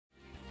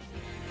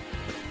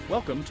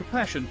Welcome to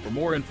Passion. For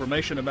more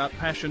information about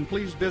Passion,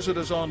 please visit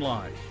us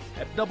online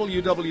at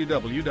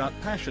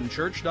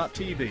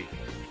www.passionchurch.tv.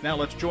 Now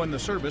let's join the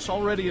service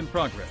already in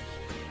progress.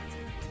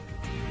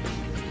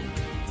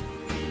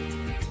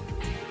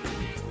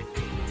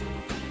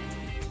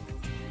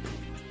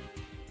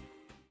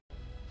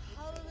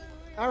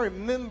 I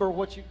remember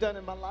what you've done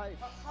in my life.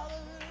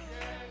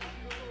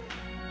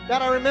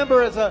 God, I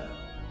remember as a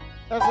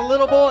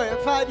little boy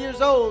at 5 years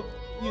old,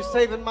 you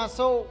saving my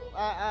soul.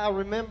 I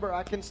remember.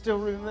 I can still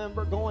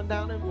remember going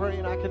down and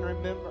praying. I can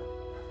remember.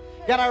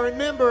 God, I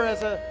remember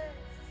as a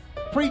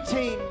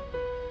preteen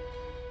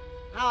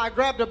how I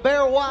grabbed a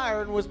bare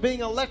wire and was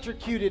being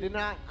electrocuted, and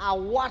I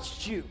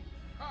watched you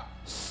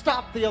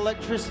stop the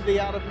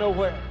electricity out of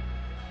nowhere.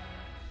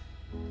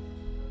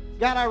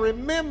 God, I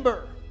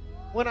remember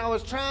when I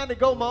was trying to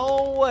go my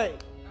own way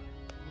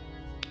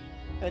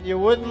and you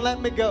wouldn't let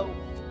me go.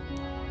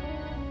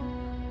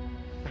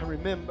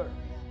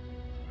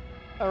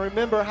 I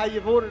remember how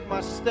you've ordered my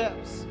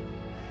steps.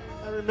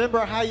 I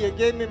remember how you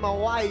gave me my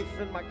wife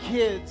and my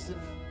kids. And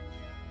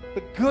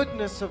the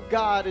goodness of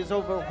God is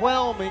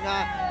overwhelming.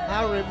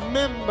 I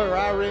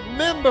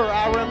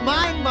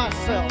remind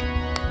myself.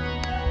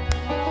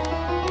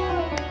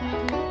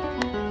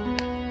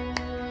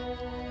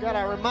 God,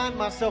 I remind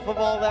myself of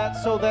all that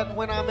so that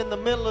when I'm in the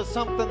middle of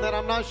something that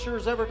I'm not sure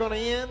is ever going to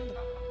end,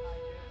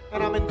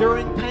 and I'm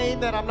enduring pain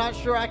that I'm not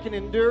sure I can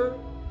endure,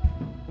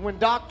 when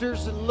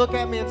doctors look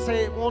at me and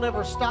say it won't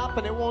ever stop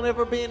and it won't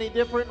ever be any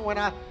different, when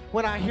I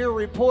hear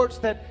reports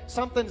that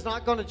something's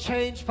not going to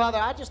change, Father,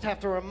 I just have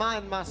to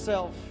remind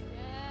myself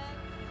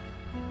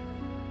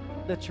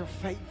that you're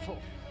faithful.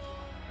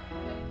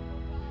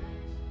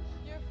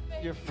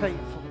 You're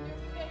faithful.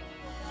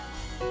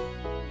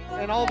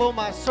 And although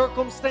my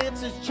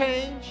circumstances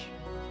change,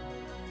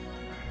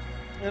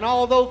 and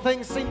although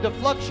things seem to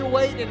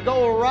fluctuate and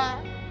go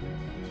awry,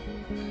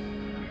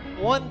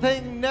 one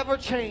thing never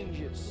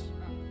changes.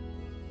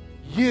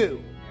 You're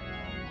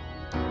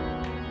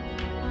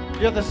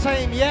the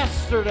same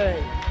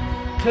yesterday,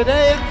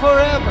 today, and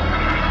forever.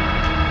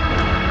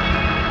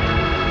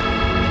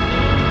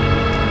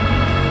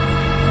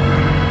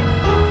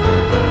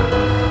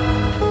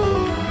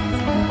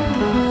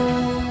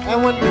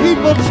 And when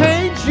people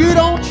change, you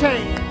don't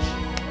change.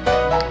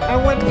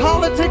 And when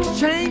politics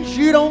change,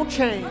 you don't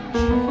change.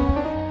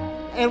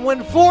 And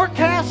when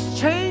forecasts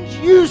change,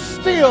 you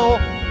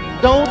still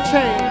don't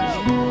change.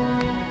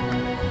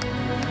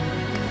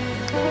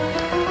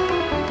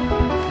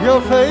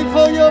 You're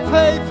faithful, you're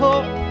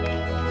faithful.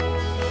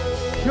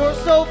 You're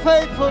so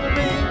faithful to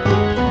me.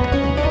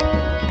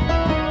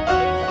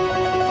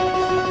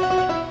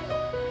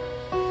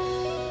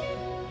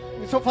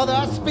 So, Father,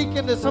 I speak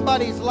into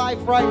somebody's life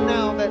right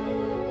now that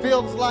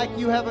feels like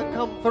you haven't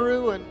come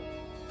through and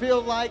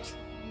feels like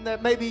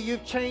that maybe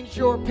you've changed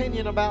your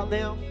opinion about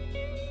them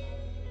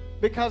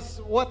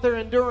because what they're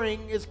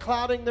enduring is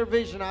clouding their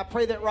vision. I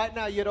pray that right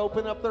now you'd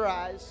open up their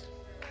eyes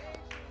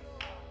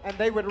and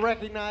they would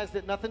recognize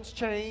that nothing's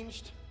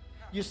changed.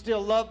 You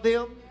still love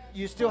them.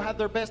 You still have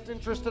their best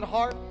interest at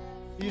heart.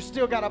 You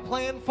still got a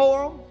plan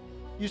for them.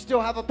 You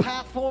still have a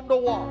path for them to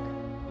walk.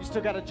 You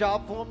still got a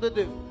job for them to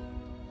do.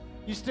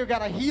 You still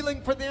got a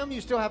healing for them.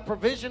 You still have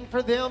provision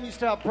for them. You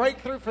still have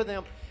breakthrough for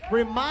them.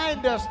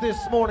 Remind us this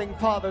morning,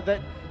 Father,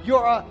 that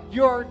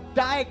your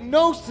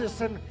diagnosis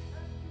and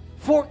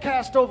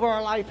forecast over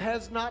our life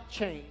has not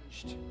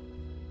changed.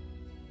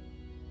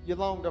 You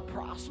long to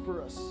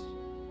prosper us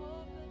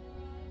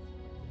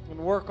and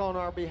work on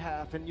our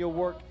behalf, and you'll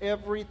work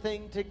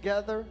everything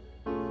together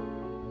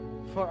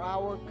for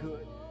our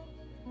good.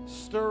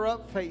 Stir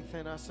up faith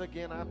in us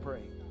again, I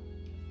pray.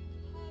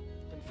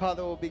 And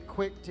Father, we'll be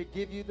quick to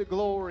give you the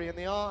glory and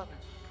the honor,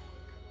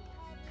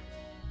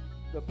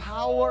 the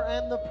power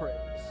and the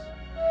praise,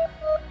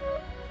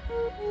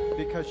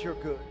 because you're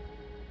good.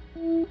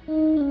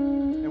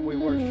 And we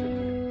worship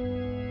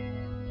you.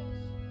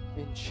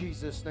 In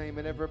Jesus' name,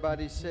 and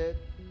everybody said,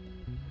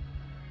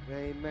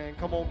 amen.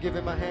 Come on, give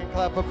him a hand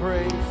clap of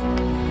praise.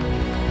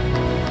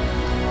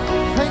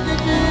 Thank you,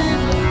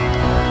 Jesus.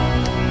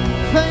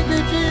 Thank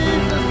you,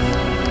 Jesus.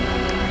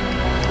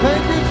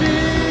 Thank you,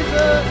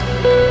 Jesus.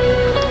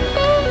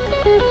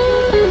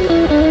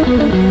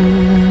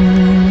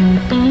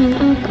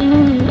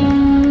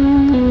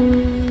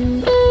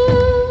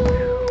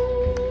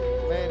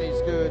 Man,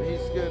 he's good.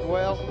 He's good.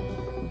 Well,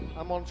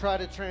 I'm going to try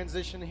to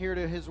transition here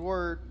to his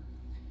word.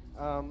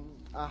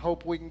 I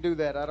hope we can do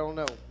that. I don't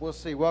know. We'll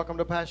see. Welcome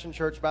to Passion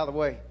Church, by the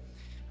way.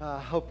 I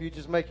hope you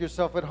just make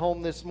yourself at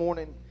home this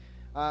morning.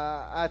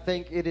 I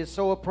think it is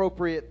so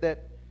appropriate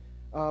that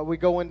we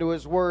go into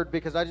his word,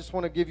 because I just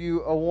want to give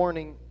you a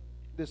warning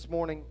this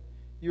morning.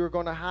 You're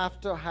going to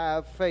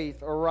have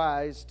faith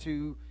arise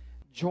to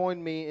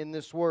join me in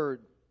this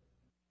word.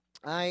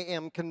 I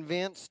am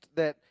convinced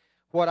that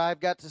what I've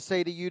got to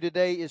say to you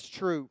today is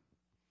true.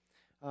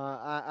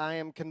 I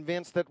am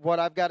convinced that what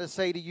I've got to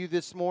say to you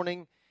this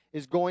morning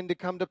is going to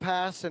come to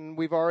pass, and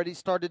we've already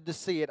started to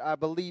see it. I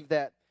believe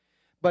that.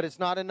 But it's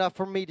not enough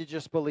for me to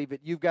just believe it.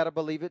 You've got to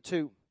believe it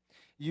too.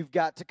 You've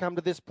got to come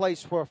to this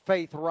place where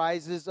faith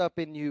rises up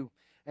in you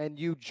and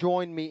you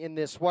join me in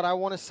this. What I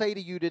want to say to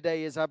you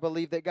today is I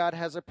believe that God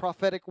has a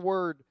prophetic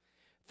word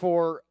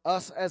for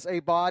us as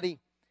a body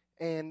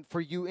and for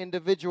you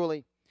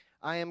individually.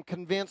 I am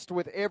convinced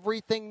with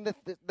everything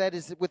that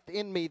is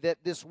within me that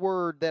this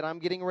word that I'm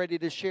getting ready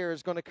to share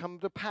is going to come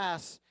to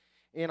pass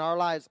in our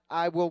lives.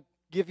 I will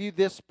give you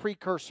this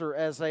precursor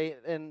as a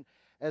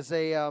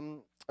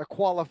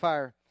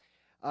qualifier.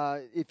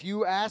 If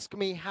you ask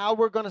me how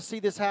we're going to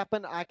see this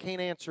happen, I can't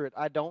answer it.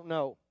 I don't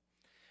know.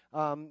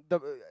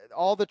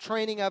 All the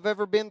training I've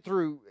ever been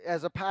through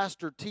as a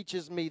pastor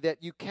teaches me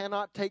that you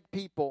cannot take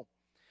people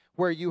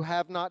where you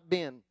have not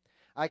been.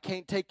 I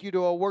can't take you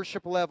to a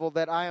worship level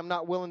that I am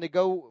not willing to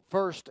go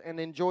first and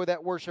enjoy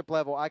that worship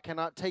level. I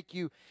cannot take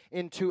you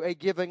into a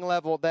giving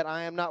level that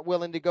I am not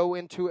willing to go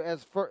into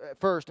as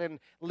first and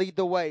lead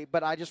the way.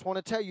 But I just want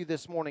to tell you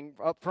this morning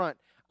up front,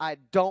 I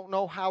don't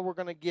know how we're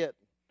going to get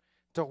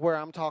to where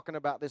I'm talking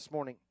about this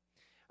morning.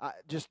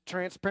 Just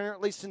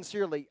transparently,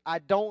 sincerely, I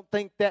don't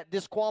think that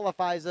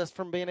disqualifies us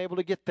from being able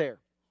to get there.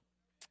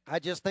 I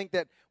just think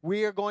that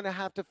we are going to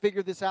have to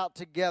figure this out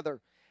together.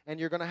 And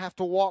you're going to have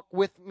to walk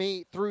with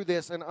me through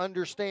this and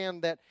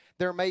understand that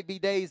there may be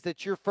days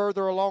that you're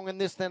further along in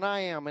this than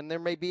I am. And there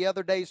may be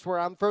other days where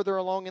I'm further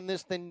along in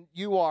this than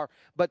you are.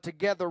 But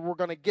together we're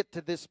going to get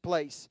to this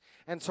place.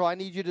 And so I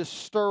need you to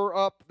stir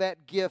up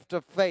that gift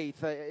of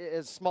faith.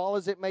 As small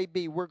as it may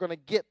be, we're going to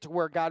get to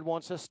where God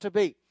wants us to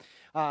be.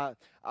 Where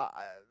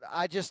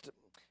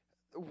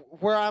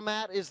I'm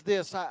at is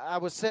this. I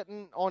was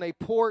sitting on a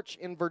porch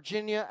in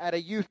Virginia at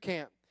a youth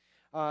camp.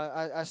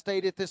 I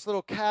stayed at this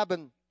little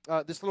cabin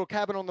on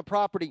the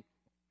property.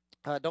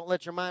 Don't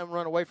let your mind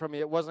run away from you.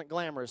 It wasn't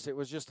glamorous. It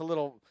was just a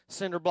little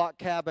cinder block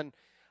cabin.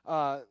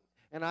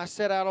 And I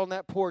sat out on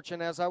that porch,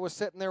 and as I was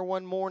sitting there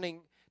one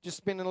morning, just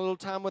spending a little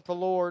time with the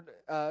Lord,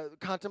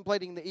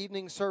 contemplating the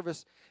evening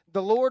service,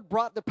 the Lord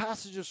brought the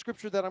passage of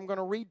Scripture that I'm going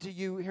to read to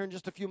you here in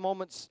just a few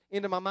moments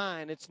into my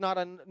mind. It's not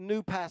a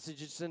new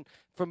passage. It's a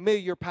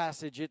familiar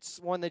passage. It's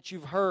one that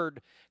you've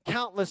heard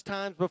countless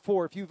times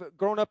before. If you've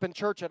grown up in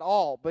church at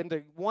all, been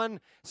to one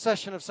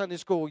session of Sunday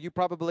school, you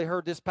probably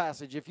heard this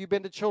passage. If you've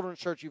been to children's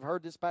church, you've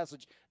heard this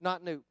passage.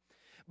 Not new.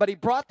 But he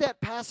brought that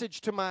passage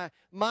to my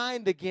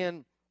mind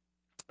again,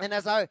 and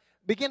as I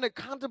began to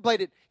contemplate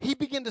it, he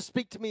began to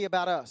speak to me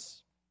about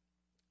us.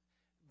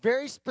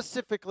 Very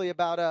specifically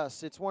about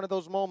us. It's one of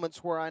those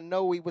moments where I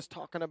know he was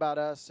talking about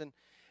us.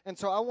 And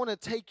so I want to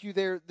take you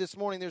there this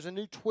morning. There's a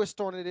new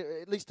twist on it,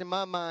 at least in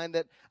my mind,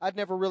 that I'd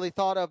never really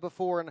thought of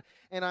before.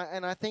 And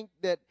I think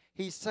that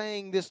he's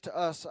saying this to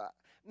us.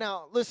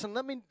 Now, listen,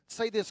 let me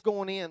say this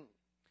going in.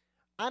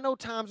 I know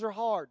times are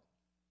hard.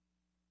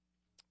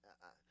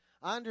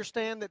 I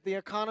understand that the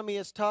economy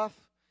is tough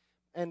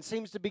and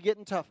seems to be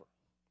getting tougher.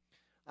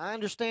 I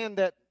understand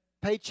that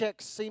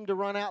paychecks seem to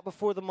run out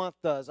before the month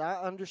does. I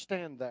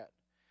understand that.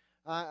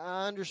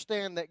 I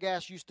understand that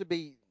gas used to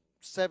be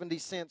 70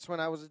 cents when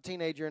I was a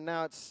teenager, and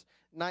now it's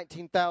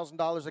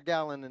 $19,000 a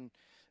gallon. And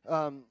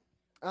I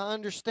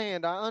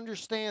understand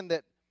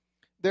that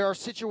there are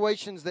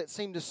situations that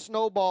seem to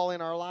snowball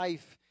in our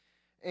life,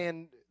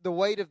 and the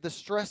weight of the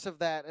stress of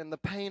that and the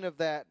pain of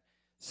that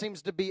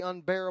seems to be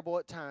unbearable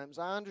at times.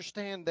 I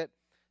understand that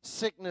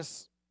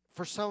sickness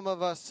for some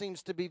of us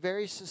seems to be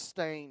very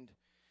sustained,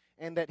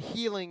 and that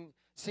healing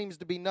seems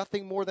to be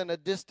nothing more than a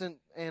distant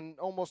and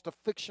almost a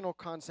fictional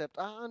concept.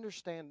 I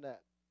understand that.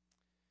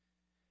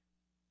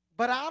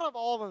 But out of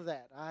all of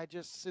that, I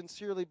just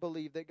sincerely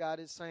believe that God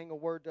is saying a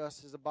word to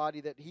us as a body,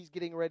 that he's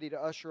getting ready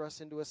to usher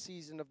us into a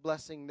season of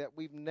blessing that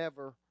we've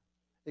never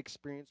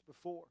experienced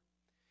before.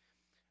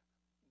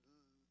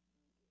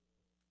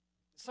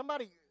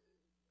 Somebody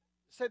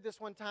said this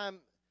one time.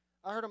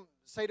 I heard him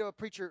say to a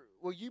preacher,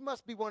 well, you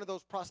must be one of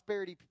those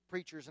prosperity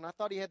preachers. And I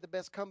thought he had the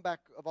best comeback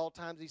of all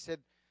times. He said,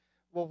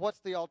 well, what's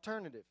the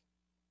alternative?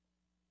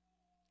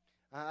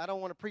 I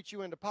don't want to preach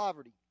you into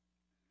poverty.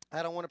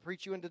 I don't want to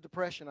preach you into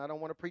depression. I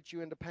don't want to preach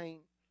you into pain.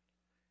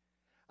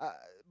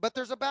 But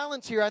there's a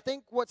balance here. I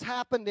think what's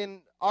happened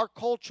in our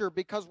culture,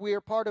 because we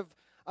are part of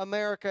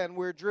America and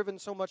we're driven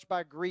so much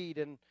by greed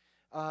and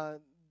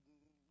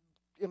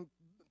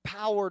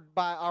empowered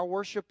by our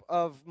worship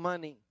of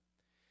money,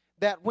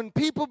 that when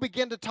people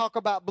begin to talk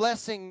about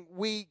blessing,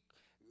 we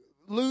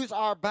lose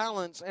our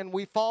balance and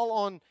we fall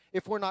on,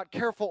 if we're not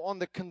careful, on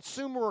the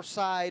consumer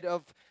side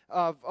of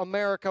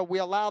America. We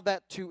allow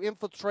that to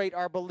infiltrate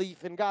our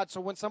belief in God. So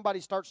when somebody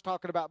starts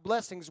talking about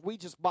blessings, we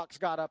just box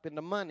God up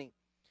into money.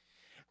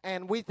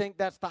 And we think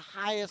that's the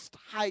highest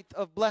height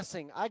of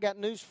blessing. I got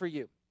news for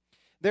you.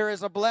 There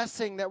is a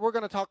blessing that we're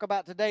going to talk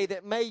about today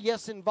that may,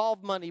 yes,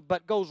 involve money,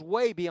 but goes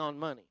way beyond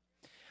money.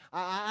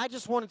 I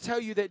just want to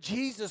tell you that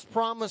Jesus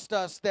promised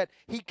us that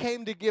he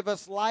came to give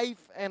us life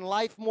and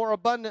life more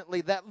abundantly.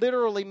 That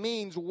literally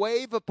means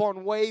wave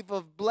upon wave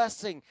of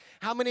blessing.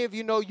 How many of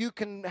you know you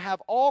can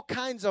have all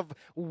kinds of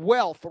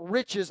wealth,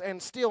 riches,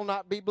 and still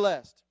not be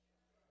blessed?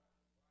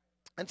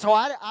 And so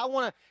I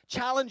want to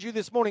challenge you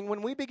this morning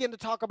when we begin to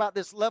talk about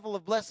this level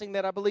of blessing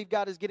that I believe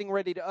God is getting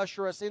ready to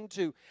usher us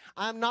into.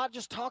 I'm not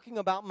just talking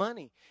about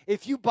money.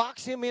 If you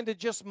box him into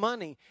just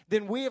money,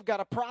 then we have got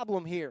a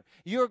problem here.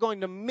 You're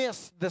going to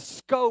miss the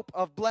scope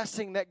of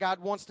blessing that God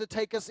wants to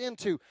take us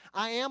into.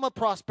 I am a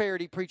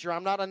prosperity preacher.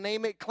 I'm not a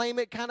name it, claim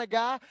it kind of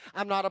guy.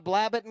 I'm not a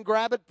blab it and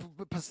grab it,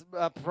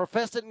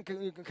 profess it and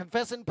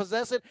confess it and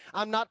possess it.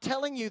 I'm not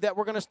telling you that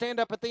we're going to stand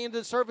up at the end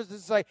of the service and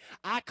say,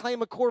 I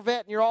claim a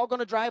Corvette, and you're all going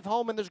to drive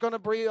home and there's going to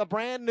be a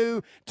brand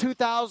new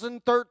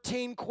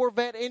 2013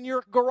 Corvette in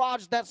your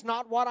garage. That's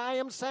not what I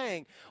am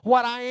saying.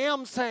 What I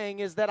am saying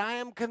is that I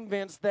am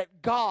convinced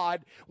that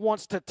God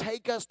wants to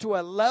take us to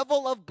a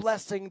level of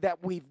blessing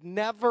that we've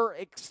never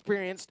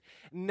experienced,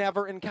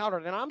 never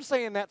encountered. And I'm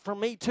saying that for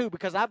me too,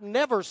 because I've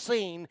never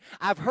seen,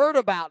 I've heard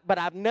about, but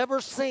I've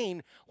never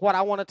seen what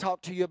I want to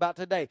talk to you about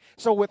today.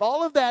 So with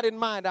all of that in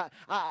mind,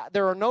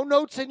 there are no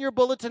notes in your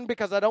bulletin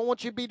because I don't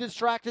want you to be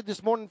distracted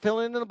this morning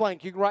filling in the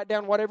blank. You can write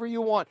down whatever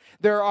you want.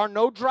 There are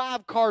no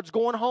drive cards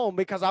going home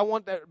because I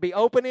want that to be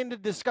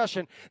open-ended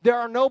discussion. There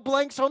are no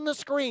blanks on the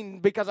screen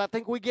because I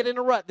think we get in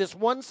a rut. This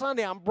one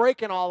Sunday, I'm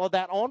breaking all of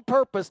that on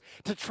purpose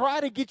to try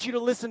to get you to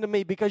listen to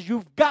me because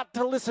you've got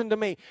to listen to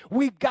me.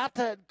 We've got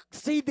to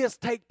see this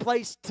take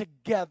place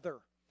together.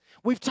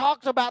 We've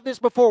talked about this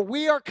before.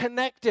 We are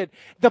connected.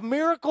 The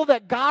miracle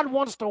that God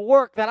wants to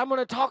work, that I'm going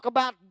to talk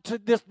about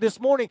this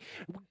morning,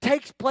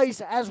 takes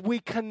place as we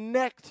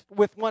connect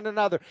with one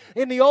another.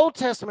 In the Old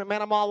Testament,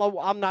 man,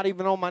 I'm not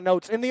even on my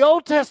notes. In the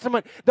Old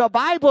Testament, the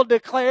Bible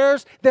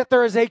declares that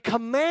there is a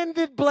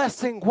commanded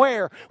blessing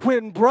where,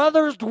 when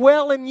brothers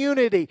dwell in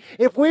unity,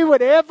 if we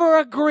would ever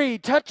agree,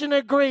 touch and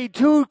agree,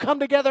 to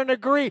come together and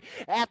agree,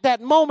 at that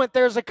moment,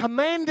 there's a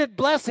commanded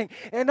blessing.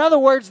 In other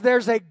words,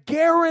 there's a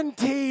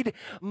guaranteed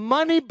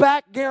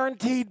money-back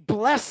guaranteed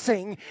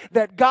blessing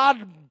that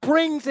God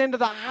brings into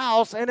the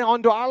house and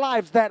onto our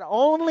lives that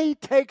only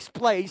takes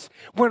place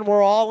when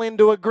we're all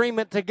into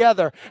agreement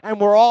together and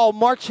we're all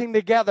marching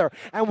together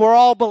and we're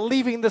all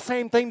believing the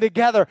same thing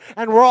together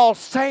and we're all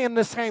saying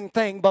the same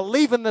thing,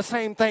 believing the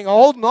same thing,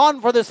 holding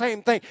on for the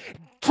same thing,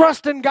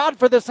 trusting God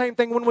for the same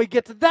thing. When we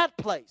get to that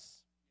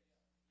place,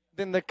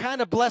 then the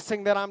kind of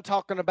blessing that I'm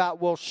talking about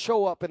will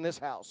show up in this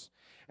house.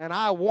 And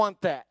I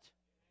want that.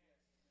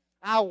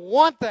 I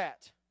want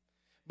that.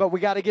 But we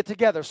got to get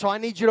together. So I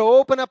need you to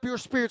open up your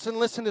spirits and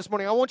listen this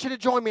morning. I want you to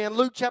join me in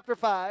Luke chapter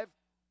 5.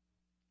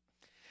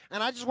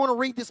 And I just want to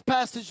read this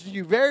passage to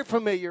you, very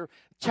familiar.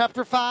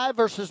 Chapter 5,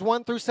 verses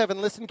 1 through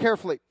 7. Listen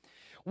carefully.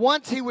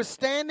 Once he was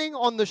standing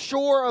on the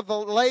shore of the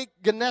lake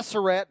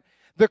Gennesaret.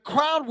 The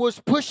crowd was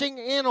pushing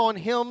in on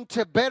him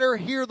to better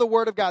hear the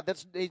word of God.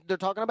 They're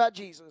talking about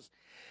Jesus.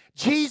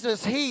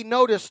 Jesus, he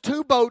noticed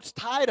 2 boats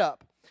tied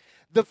up.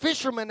 The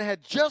fishermen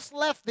had just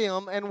left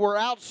them and were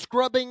out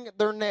scrubbing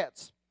their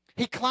nets.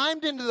 He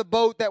climbed into the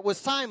boat that was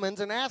Simon's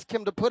and asked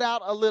him to put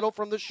out a little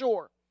from the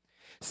shore.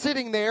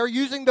 Sitting there,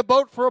 using the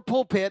boat for a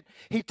pulpit,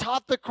 he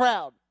taught the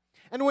crowd.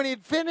 And when he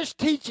had finished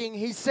teaching,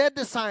 he said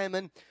to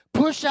Simon,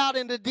 "Push out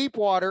into deep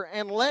water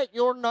and let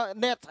your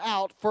nets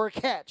out for a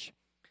catch."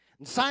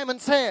 And Simon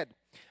said,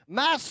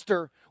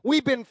 "Master,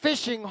 we've been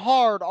fishing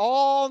hard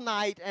all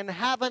night and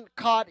haven't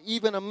caught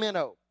even a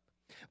minnow.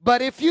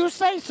 But if you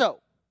say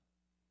so,"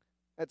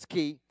 that's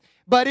key,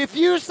 "but if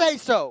you say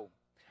so,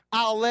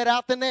 I'll let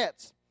out the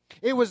nets."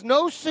 It was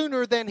no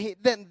sooner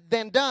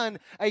than done,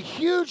 a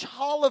huge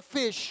haul of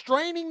fish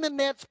straining the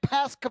nets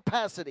past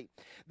capacity.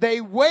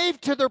 They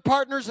waved to their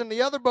partners in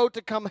the other boat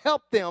to come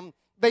help them.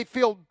 They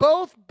filled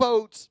both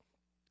boats,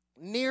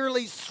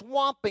 nearly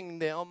swamping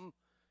them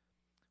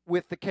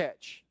with the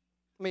catch.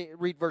 Let me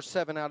read verse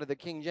 7 out of the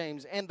King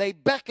James. And they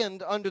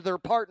beckoned unto their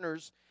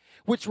partners,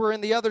 which were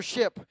in the other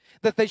ship,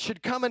 that they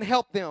should come and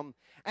help them.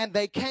 And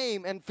they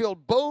came and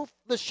filled both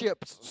the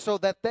ships, so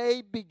that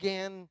they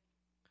began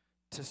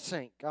to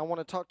sink. I want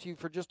to talk to you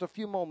for just a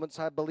few moments,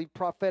 I believe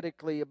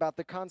prophetically, about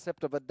the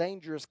concept of a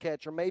dangerous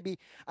catch, or maybe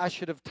I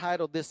should have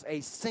titled this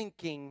a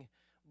sinking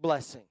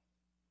blessing.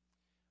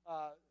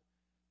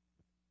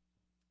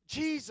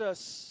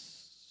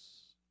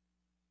 Jesus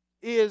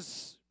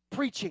is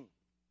preaching.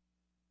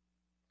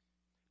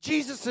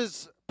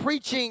 Jesus'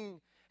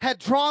 preaching had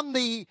drawn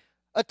the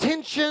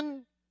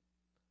attention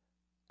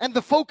and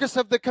the focus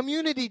of the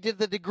community to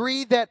the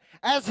degree that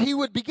as he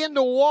would begin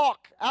to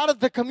walk out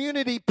of the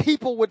community,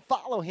 people would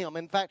follow him.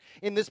 In fact,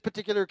 in this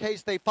particular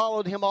case, they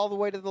followed him all the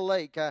way to the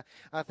lake.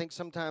 I think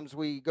sometimes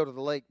we go to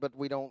the lake, but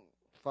we don't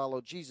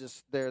follow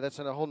Jesus there. That's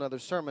in a whole nother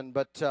sermon.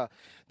 But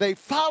they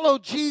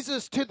followed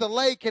Jesus to the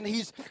lake, and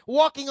he's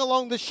walking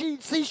along the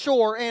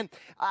seashore. And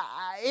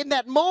in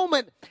that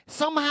moment,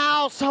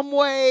 somehow, some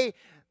way,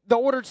 the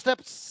ordered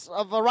steps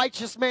of a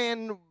righteous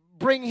man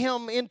bring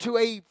him into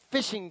a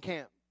fishing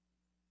camp.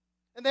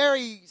 And there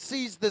he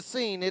sees the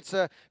scene. It's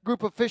a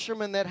group of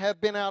fishermen that have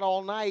been out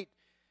all night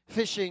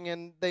fishing,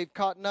 and they've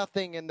caught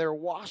nothing, and they're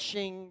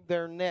washing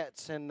their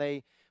nets, and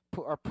they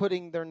are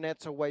putting their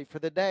nets away for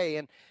the day.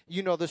 And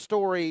you know the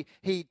story.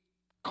 He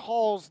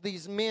calls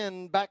these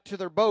men back to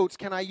their boats.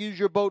 "Can I use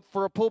your boat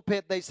for a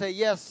pulpit?" They say,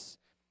 "Yes."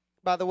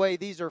 By the way,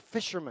 these are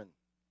fishermen.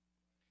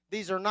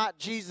 These are not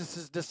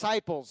Jesus'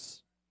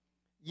 disciples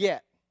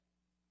yet.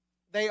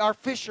 They are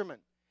fishermen.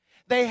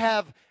 They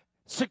have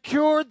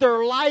secured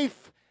their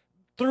life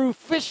through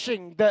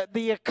fishing.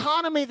 The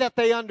economy that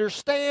they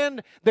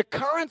understand, the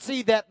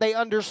currency that they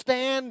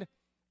understand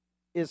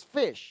is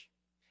fish.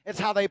 It's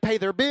how they pay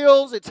their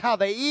bills. It's how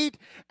they eat.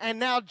 And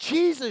now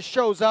Jesus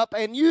shows up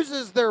and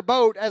uses their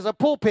boat as a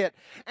pulpit.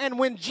 And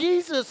when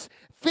Jesus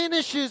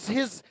finishes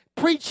his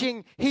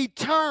preaching, he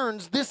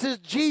turns. This is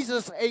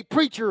Jesus, a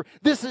preacher.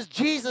 This is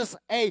Jesus,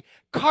 a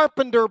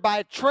carpenter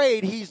by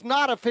trade. He's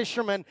not a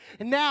fisherman.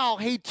 Now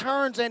he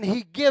turns and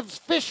he gives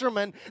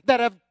fishermen that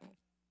have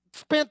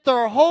spent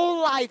their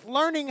whole life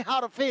learning how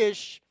to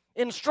fish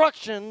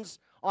instructions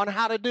on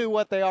how to do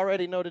what they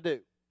already know to do.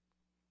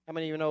 How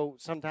many of you know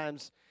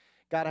sometimes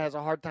God has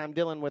a hard time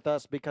dealing with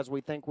us because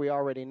we think we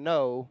already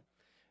know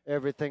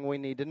everything we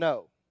need to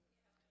know?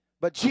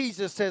 But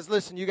Jesus says,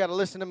 listen, you got to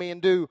listen to me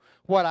and do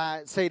what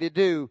I say to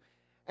do.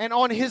 And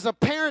on his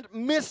apparent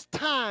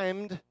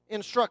mistimed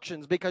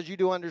instructions, because you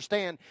do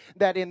understand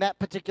that in that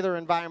particular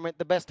environment,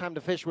 the best time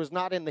to fish was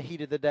not in the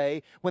heat of the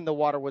day when the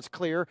water was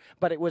clear,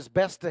 but it was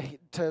best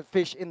to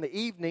fish in the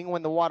evening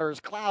when the water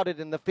is clouded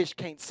and the fish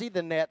can't see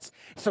the nets.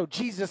 So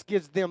Jesus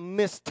gives them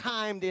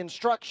mistimed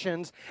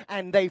instructions,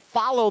 and they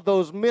follow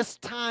those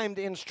mistimed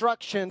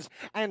instructions,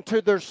 and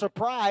to their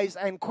surprise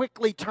and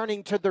quickly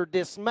turning to their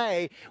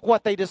dismay,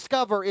 what they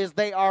discover is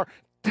they are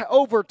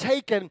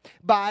overtaken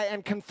by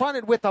and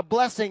confronted with a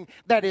blessing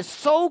that is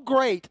so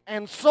great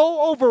and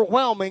so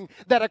overwhelming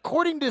that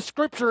according to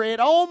Scripture, it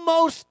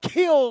almost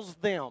kills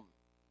them.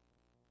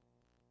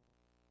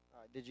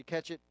 Did you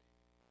catch it?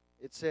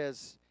 It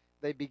says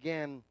they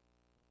began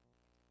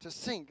to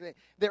sink.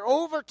 They're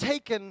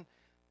overtaken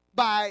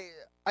by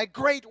a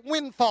great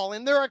windfall.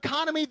 In their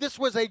economy, this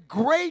was a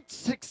great,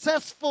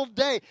 successful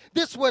day.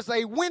 This was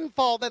a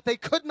windfall that they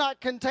could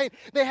not contain.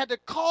 They had to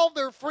call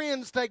their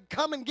friends to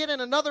come and get in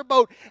another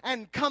boat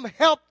and come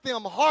help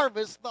them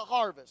harvest the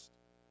harvest.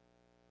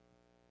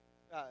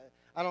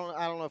 I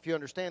don't know if you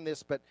understand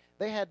this, but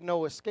they had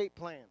no escape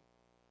plan.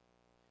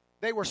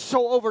 They were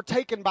so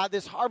overtaken by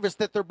this harvest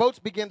that their boats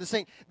began to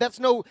sink.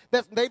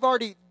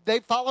 They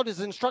followed his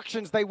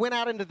instructions. They went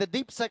out into the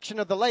deep section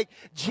of the lake.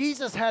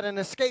 Jesus had an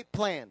escape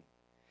plan.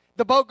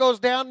 The boat goes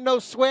down, no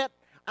sweat.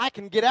 I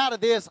can get out of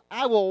this.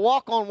 I will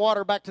walk on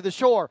water back to the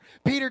shore.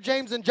 Peter,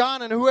 James, and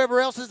John, and whoever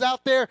else is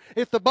out there,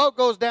 if the boat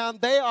goes down,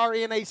 they are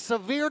in a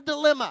severe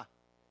dilemma.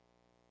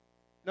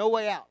 No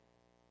way out.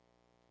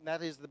 And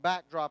that is the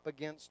backdrop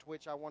against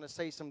which I want to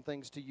say some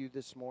things to you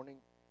this morning.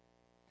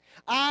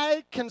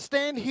 I can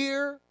stand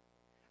here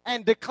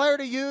and declare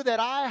to you that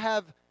I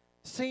have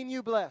seen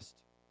you blessed.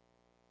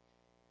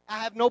 I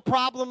have no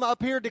problem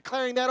up here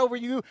declaring that over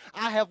you.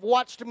 I have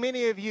watched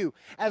many of you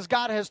as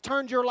God has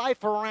turned your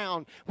life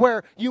around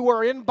where you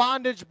were in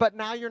bondage, but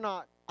now you're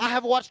not. I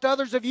have watched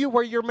others of you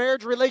where your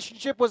marriage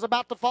relationship was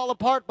about to fall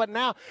apart, but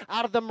now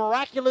out of the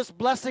miraculous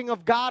blessing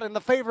of God and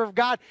the favor of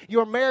God,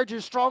 your marriage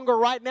is stronger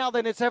right now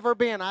than it's ever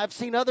been. I've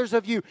seen others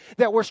of you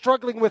that were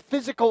struggling with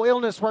physical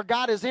illness where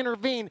God has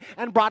intervened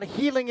and brought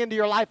healing into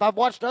your life. I've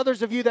watched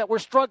others of you that were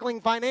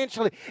struggling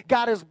financially.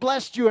 God has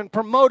blessed you and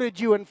promoted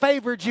you and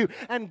favored you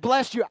and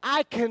blessed you.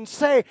 I can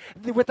say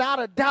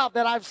without a doubt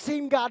that I've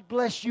seen God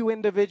bless you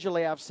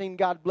individually. I've seen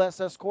God bless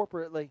us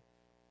corporately.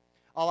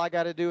 All I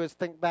got to do is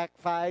think back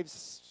 5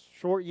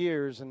 short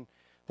years and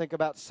think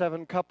about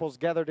 7 couples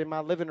gathered in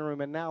my living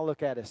room, and now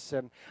look at us.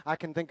 And I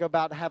can think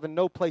about having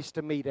no place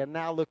to meet, and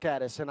now look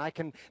at us. And I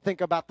can think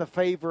about the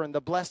favor and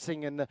the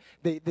blessing and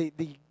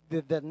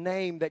the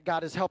name that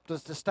God has helped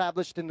us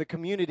establish in the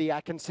community. I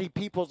can see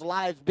people's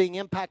lives being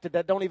impacted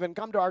that don't even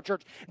come to our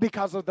church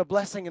because of the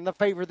blessing and the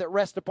favor that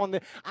rests upon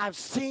them. I've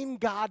seen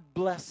God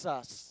bless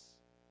us.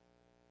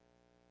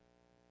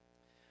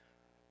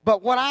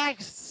 But what I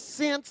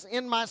sense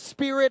in my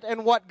spirit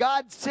and what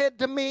God said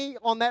to me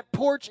on that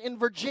porch in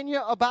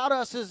Virginia about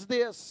us is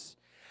this.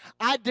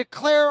 I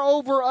declare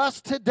over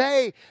us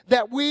today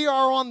that we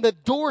are on the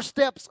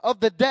doorsteps of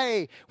the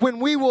day when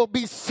we will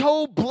be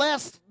so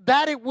blessed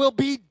that it will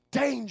be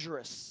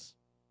dangerous.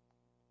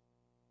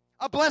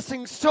 A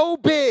blessing so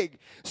big,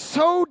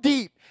 so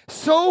deep,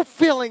 so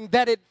filling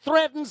that it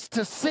threatens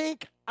to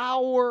sink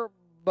our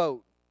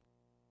boat.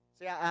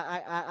 See,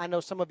 I know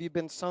some of you have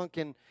been sunk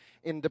in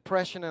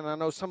depression, and I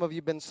know some of you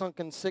have been sunk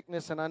in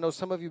sickness, and I know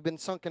some of you have been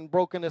sunk in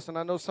brokenness, and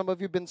I know some of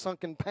you have been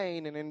sunk in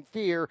pain and in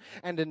fear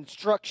and in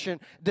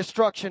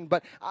destruction.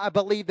 But I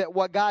believe that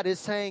what God is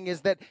saying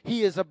is that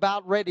He is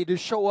about ready to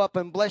show up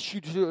and bless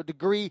you to a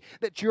degree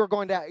that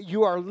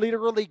you are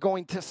literally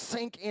going to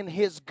sink in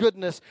His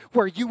goodness,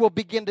 where you will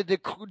begin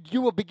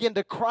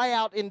to cry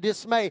out in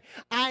dismay.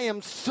 I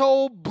am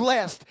so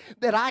blessed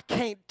that I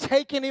can't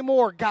take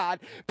anymore, God.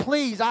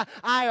 Please,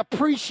 I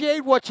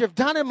appreciate what you've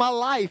done in my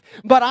life,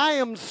 but I I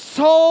am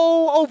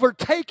so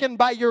overtaken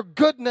by your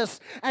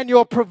goodness and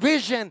your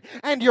provision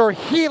and your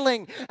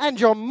healing and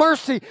your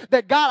mercy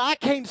that, God, I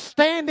can't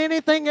stand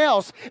anything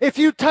else. If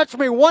you touch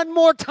me one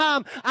more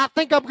time, I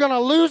think I'm going to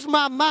lose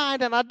my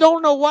mind and I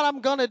don't know what I'm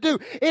going to do.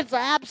 It's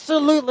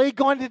absolutely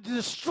going to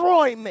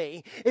destroy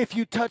me if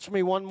you touch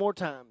me one more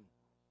time.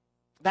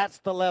 That's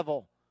the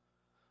level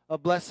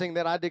of blessing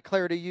that I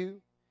declare to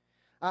you.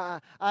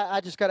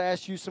 I just got to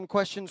ask you some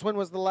questions. When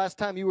was the last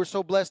time you were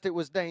so blessed it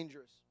was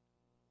dangerous?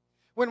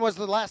 When was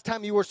the last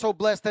time you were so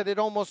blessed that it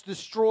almost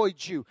destroyed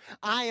you?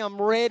 I am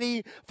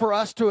ready for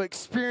us to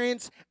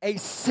experience a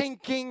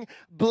sinking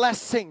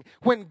blessing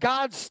when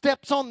God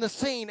steps on the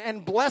scene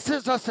and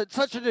blesses us at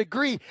such a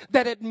degree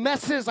that it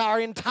messes our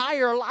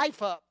entire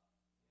life up.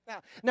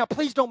 Now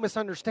please don't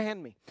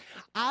misunderstand me.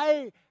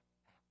 I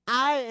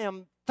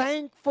am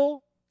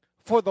thankful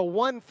for the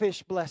one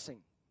fish blessing.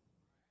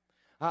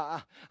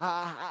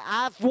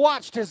 I've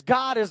watched as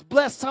God has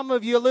blessed some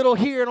of you a little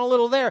here and a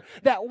little there.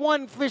 That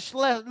one fish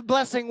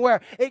blessing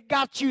where it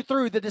got you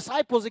through. The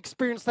disciples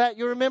experienced that.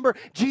 You remember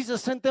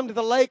Jesus sent them to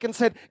the lake and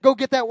said, go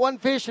get that one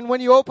fish, and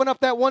when you open up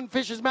that one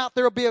fish's mouth,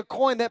 there will be a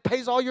coin that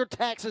pays all your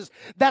taxes.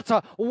 That's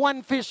a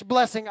one fish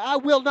blessing. I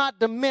will not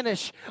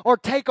diminish or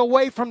take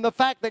away from the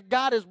fact that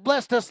God has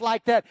blessed us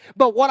like that.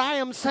 But what I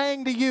am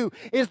saying to you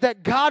is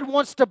that God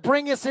wants to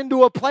bring us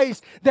into a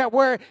place that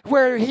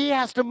where He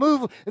has to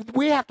move,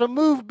 we have to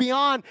move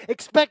beyond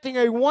expecting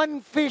a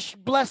one fish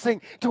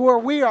blessing to where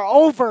we are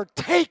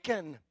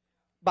overtaken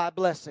by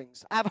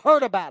blessings. I've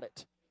heard about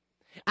it.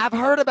 I've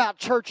heard about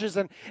churches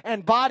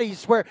and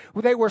bodies where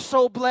they were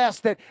so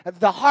blessed that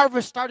the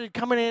harvest started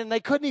coming in and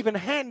they couldn't even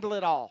handle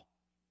it all.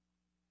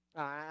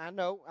 I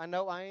know.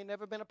 I ain't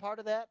never been a part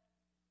of that.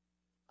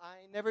 I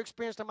never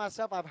experienced it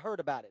myself. I've heard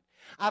about it.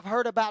 I've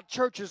heard about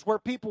churches where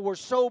people were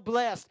so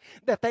blessed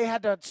that they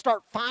had to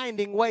start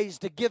finding ways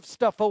to give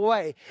stuff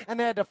away. And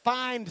they had to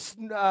find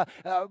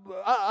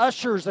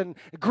ushers and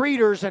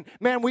greeters. And,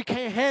 man, we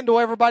can't handle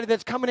everybody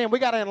that's coming in. We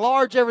got to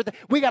enlarge everything.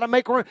 We got to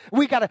make room.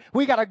 We got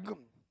to.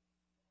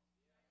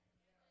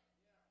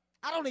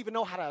 I don't even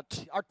know how to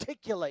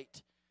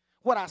articulate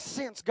what I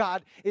sense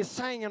God is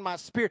saying in my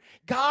spirit.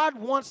 God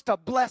wants to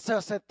bless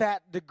us at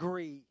that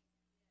degree.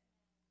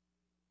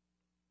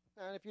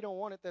 And if you don't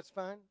want it, that's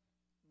fine.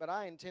 But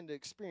I intend to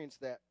experience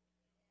that.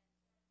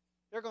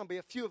 There are going to be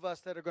a few of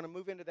us that are going to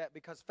move into that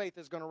because faith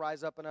is going to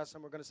rise up in us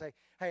and we're going to say,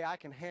 hey, I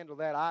can handle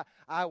that.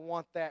 I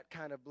want that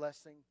kind of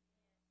blessing.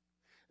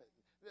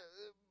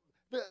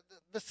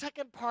 The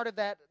second part of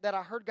that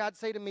I heard God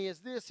say to me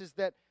is this, is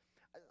that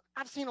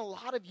I've seen a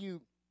lot of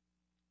you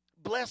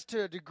blessed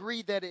to a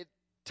degree that it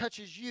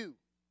touches you.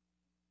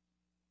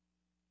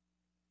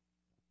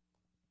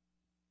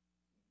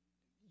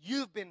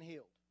 You've been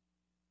healed.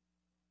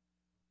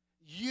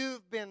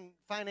 You've been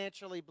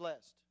financially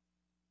blessed.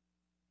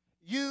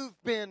 You've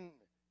been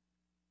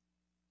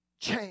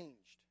changed.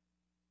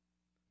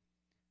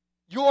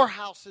 Your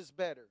house is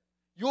better.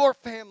 Your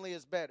family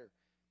is better.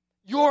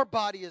 Your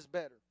body is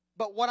better.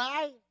 But what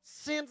I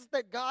sense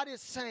that God is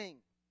saying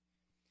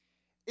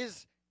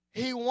is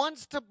He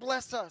wants to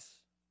bless us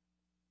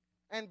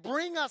and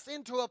bring us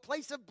into a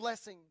place of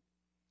blessing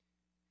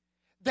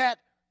that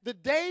the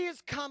day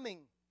is coming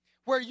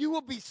where you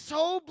will be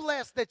so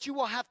blessed that you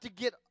will have to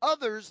get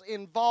others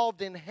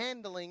involved in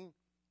handling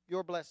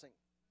your blessing.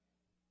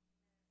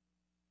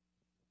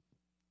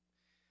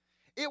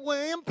 It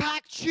will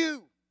impact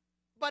you,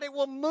 but it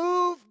will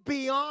move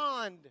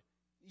beyond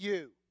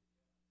you.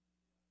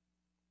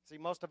 See,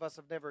 most of us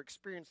have never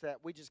experienced that.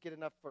 We just get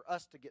enough for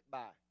us to get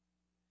by.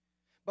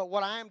 But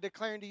what I am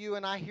declaring to you,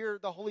 and I hear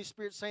the Holy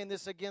Spirit saying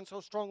this again so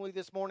strongly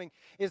this morning,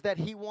 is that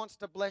He wants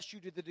to bless you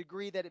to the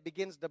degree that it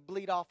begins to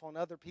bleed off on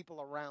other people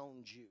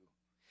around you.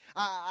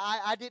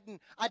 I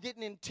didn't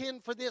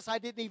intend for this. I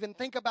didn't even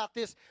think about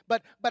this.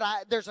 But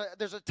there's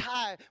a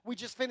tie. We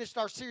just finished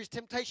our series,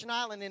 Temptation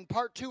Island. In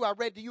part 2, I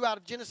read to you out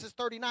of Genesis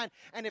 39.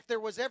 And if there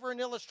was ever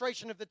an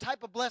illustration of the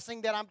type of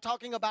blessing that I'm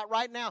talking about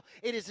right now,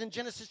 it is in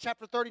Genesis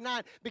chapter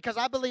 39. Because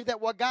I believe that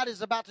what God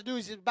is about to do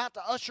is He's about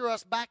to usher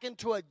us back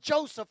into a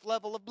Joseph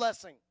level of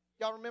blessing.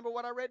 Y'all remember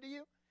what I read to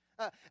you?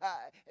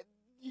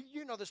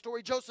 You know the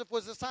story. Joseph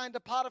was assigned to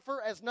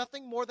Potiphar as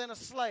nothing more than a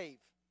slave.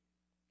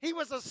 He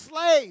was a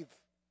slave.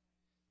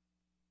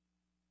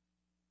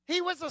 He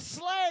was a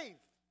slave.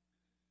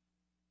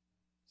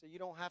 So you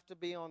don't have to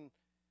be on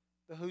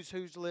the who's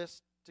who's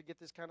list to get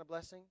this kind of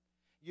blessing.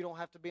 You don't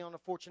have to be on a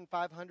Fortune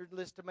 500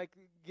 list to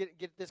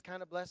get this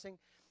kind of blessing.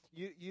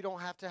 You don't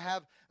have to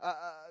have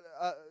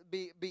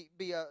be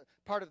a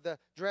part of the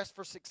Dress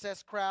for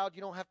Success crowd.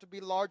 You don't have to be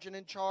large and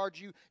in charge.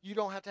 You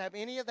don't have to have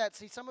any of that.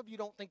 See, some of you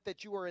don't think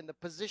that you are in the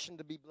position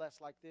to be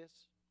blessed like this.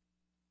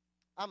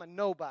 I'm a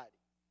nobody.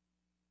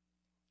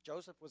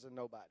 Joseph was a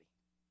nobody.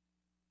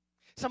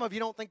 Some of you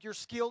don't think you're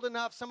skilled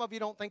enough. Some of you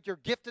don't think you're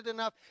gifted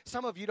enough.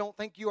 Some of you don't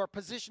think you are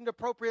positioned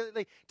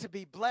appropriately to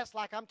be blessed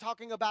like I'm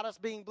talking about us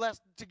being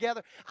blessed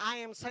together. I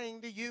am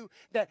saying to you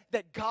that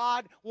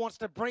God wants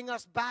to bring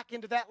us back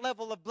into that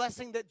level of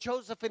blessing that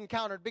Joseph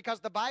encountered, because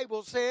the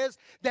Bible says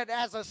that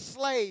as a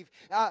slave,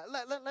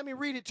 let me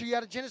read it to you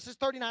out of Genesis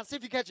 39. See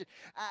if you catch it.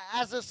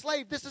 As a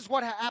slave, this is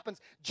what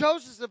happens.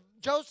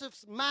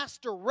 Joseph's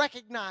master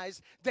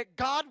recognized that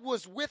God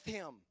was with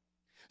him,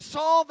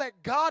 saw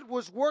that God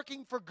was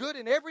working for good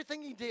in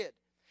everything he did.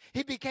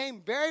 He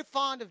became very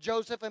fond of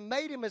Joseph and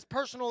made him his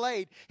personal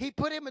aide. He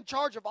put him in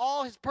charge of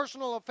all his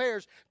personal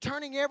affairs,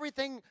 turning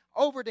everything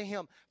over to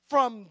him.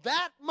 From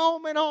that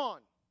moment on,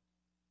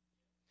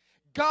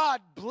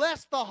 God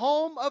blessed the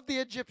home of the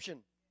Egyptian.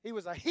 He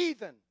was a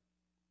heathen,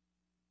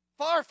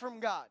 far from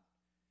God.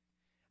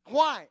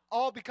 Why?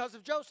 All because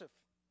of Joseph.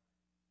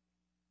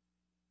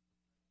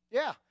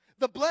 Yeah.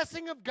 The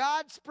blessing of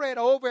God spread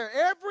over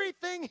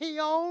everything he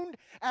owned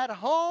at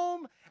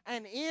home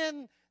and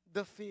in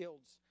the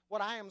fields.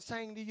 What I am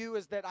saying to you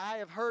is that I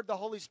have heard the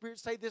Holy Spirit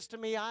say this to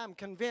me. I am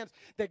convinced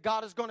that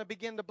God is going to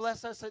begin to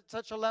bless us at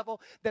such a level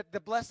that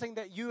the blessing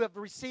that you have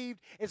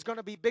received is going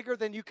to be bigger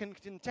than you can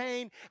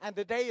contain. And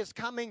the day is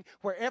coming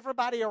where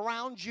everybody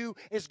around you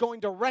is going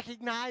to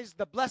recognize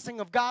the blessing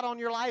of God on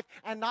your life,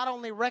 and not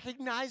only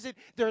recognize it,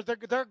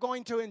 they're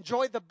going to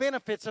enjoy the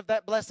benefits of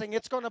that blessing.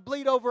 It's going to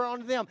bleed over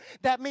onto them.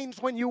 That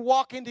means when you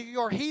walk into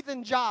your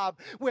heathen job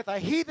with a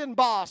heathen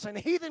boss and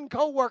heathen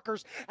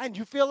co-workers, and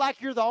you feel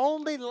like you're the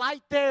only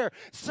light there,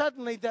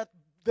 suddenly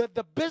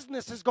the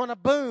business is going to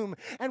boom.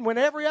 And when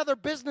every other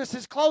business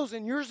is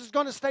closing, yours is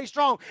going to stay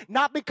strong.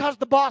 Not because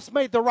the boss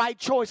made the right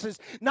choices,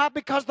 not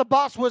because the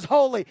boss was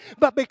holy,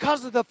 but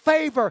because of the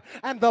favor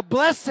and the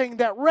blessing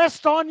that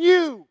rests on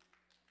you.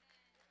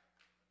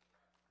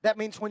 That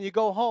means when you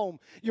go home,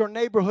 your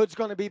neighborhood's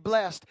going to be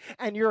blessed.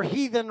 And your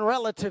heathen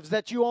relatives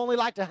that you only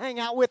like to hang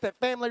out with at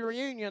family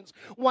reunions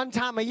one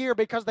time a year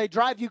because they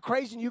drive you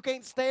crazy and you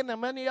can't stand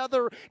them any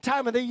other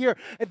time of the year,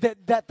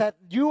 that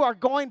you are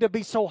going to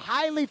be so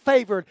highly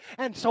favored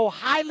and so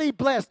highly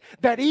blessed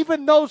that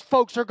even those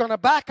folks are going to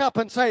back up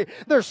and say,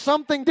 there's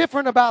something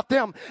different about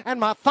them, and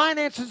my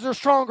finances are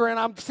stronger, and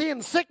I'm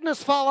seeing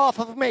sickness fall off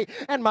of me,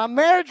 and my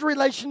marriage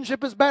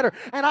relationship is better,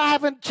 and I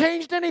haven't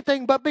changed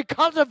anything but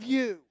because of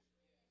you.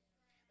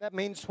 That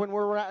means when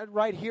we're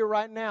right here,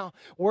 right now,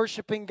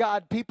 worshiping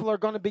God, people are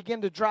going to begin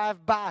to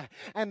drive by,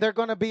 and they're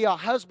going to be a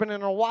husband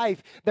and a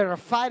wife that are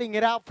fighting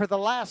it out for the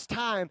last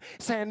time,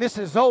 saying, this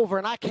is over,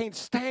 and I can't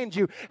stand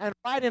you. And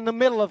right in the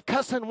middle of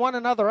cussing one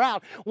another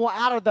out, well,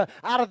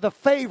 out of the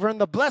favor and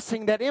the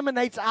blessing that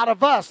emanates out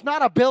of us,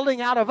 not a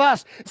building out of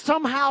us,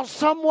 somehow,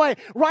 some way,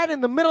 right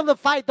in the middle of the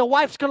fight, the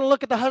wife's going to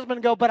look at the husband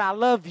and go, but I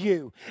love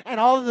you. And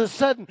all of a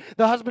sudden,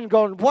 the husband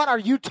going, what are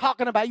you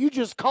talking about? You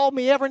just called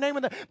me every name,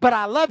 but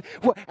I love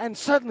you. And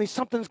suddenly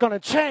something's going to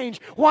change.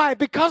 Why?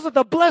 Because of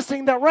the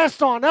blessing that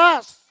rests on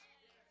us.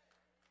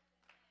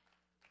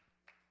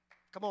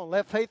 Come on,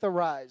 let faith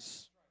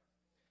arise.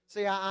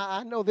 See,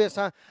 I know this.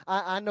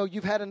 I know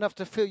you've had enough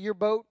to fill your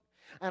boat.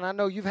 And I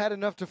know you've had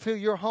enough to fill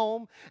your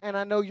home, and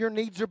I know your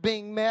needs are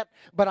being met,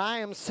 but I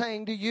am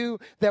saying to you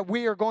that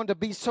we are going to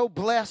be so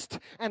blessed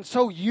and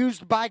so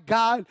used by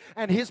God,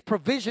 and His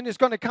provision is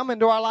going to come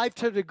into our life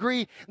to a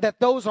degree that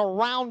those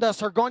around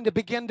us are going to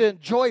begin to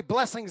enjoy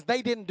blessings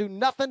they didn't do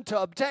nothing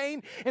to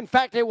obtain. In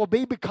fact, it will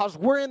be because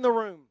we're in the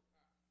room.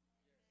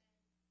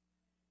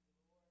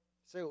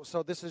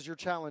 So this is your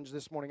challenge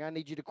this morning. I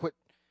need you to quit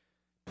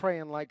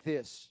praying like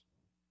this.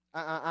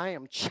 I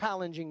am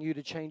challenging you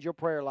to change your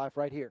prayer life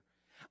right here.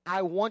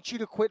 I want you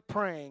to quit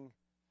praying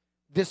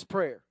this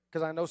prayer,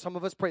 because I know some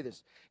of us pray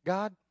this.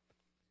 God,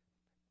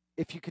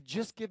 if you could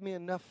just give me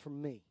enough for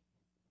me.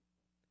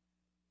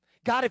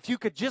 God, if you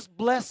could just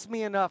bless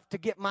me enough to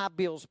get my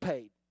bills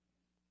paid.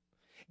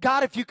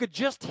 God, if you could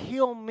just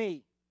heal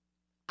me,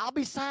 I'll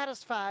be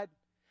satisfied.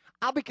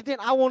 I'll be content.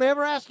 I won't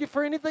ever ask you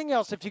for anything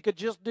else if you could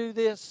just do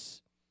this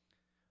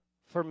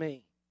for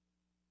me.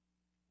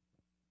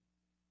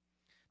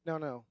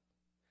 No.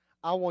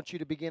 I want you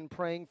to begin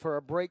praying for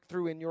a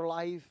breakthrough in your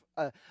life.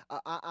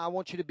 I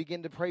want you to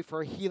begin to pray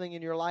for a healing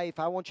in your life.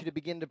 I want you to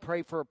begin to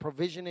pray for a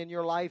provision in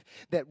your life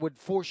that would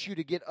force you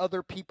to get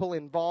other people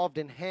involved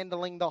in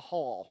handling the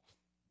haul.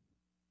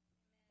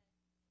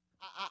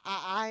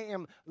 I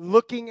am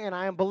looking and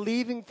I am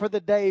believing for the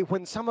day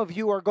when some of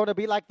you are going to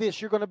be like this.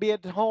 You're going to be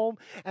at home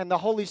and the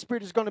Holy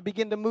Spirit is going to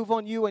begin to move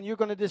on you, and you're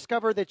going to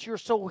discover that you're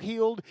so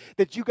healed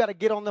that you got to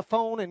get on the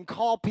phone and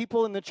call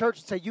people in the church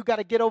and say, you got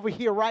to get over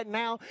here right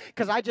now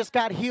because I just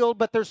got healed,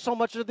 but there's so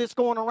much of this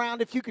going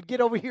around. If you could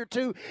get over here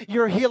too,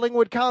 your healing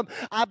would come.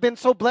 I've been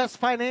so blessed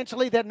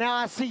financially that now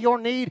I see your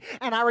need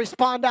and I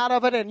respond out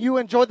of it, and you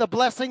enjoy the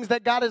blessings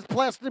that God has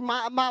blessed in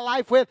my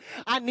life with.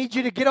 I need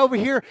you to get over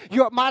here.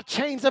 My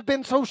chains have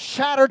been so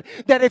shattered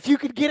that if you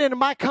could get into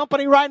my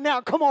company right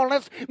now, come on,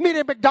 let's meet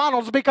at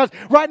McDonald's, because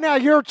right now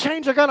your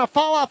chains are going to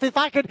fall off. If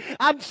I could,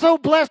 I'm so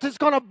blessed it's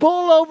going to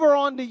bull over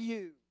onto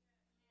you.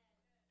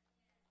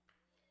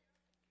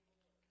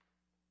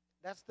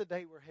 That's the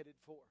day we're headed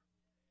for.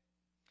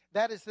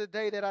 That is the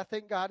day that I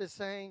think God is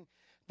saying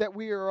that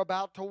we are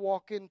about to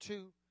walk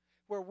into,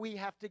 where we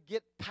have to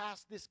get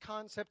past this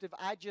concept of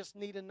I just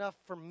need enough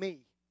for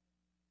me,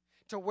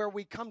 to where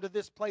we come to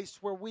this place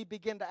where we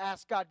begin to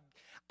ask God,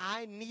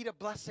 I need a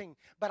blessing,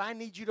 but I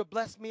need you to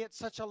bless me at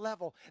such a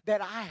level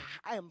that I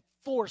am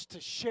forced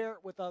to share it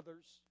with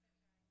others.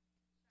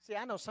 See,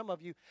 I know some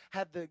of you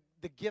have the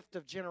gift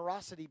of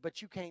generosity,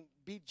 but you can't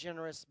be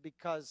generous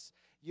because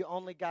you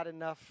only got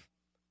enough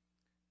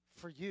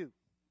for you.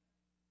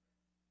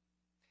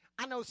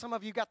 I know some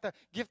of you got the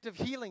gift of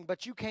healing,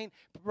 but you can't,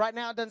 right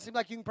now it doesn't seem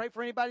like you can pray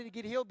for anybody to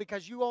get healed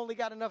because you only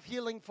got enough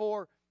healing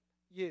for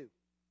you.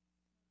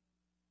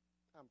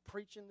 I'm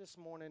preaching this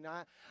morning.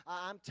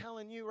 I'm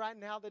telling you right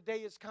now, the day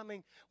is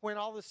coming when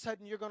all of a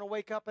sudden you're going to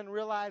wake up and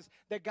realize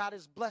that God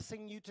is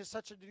blessing you to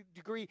such a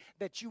degree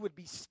that you would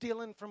be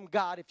stealing from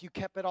God if you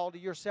kept it all to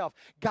yourself.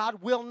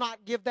 God will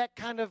not give that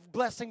kind of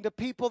blessing to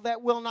people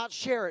that will not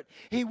share it.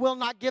 He will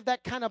not give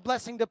that kind of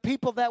blessing to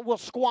people that will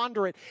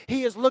squander it.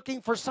 He is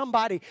looking for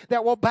somebody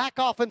that will back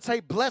off and say,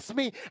 bless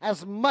me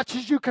as much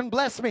as you can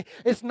bless me.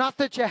 It's not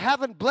that you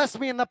haven't blessed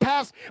me in the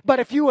past, but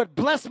if you would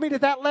bless me to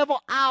that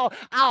level,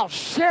 I'll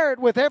share it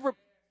with every.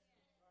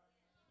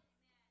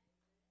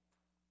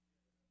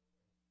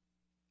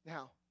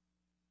 Now,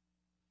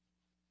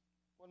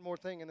 one more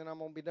thing and then I'm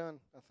going to be done,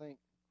 I think.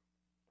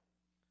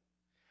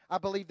 I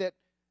believe that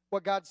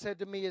what God said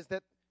to me is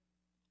that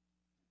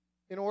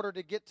in order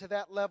to get to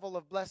that level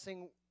of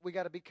blessing, we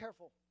got to be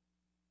careful.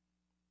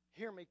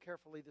 Hear me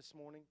carefully this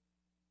morning.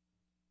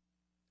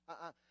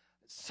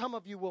 Some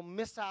of you will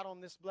miss out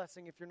on this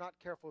blessing if you're not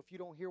careful. If you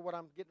don't hear what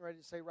I'm getting ready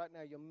to say right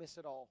now, you'll miss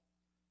it all.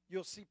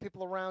 You'll see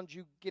people around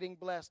you getting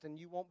blessed, and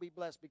you won't be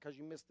blessed because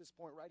you missed this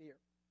point right here.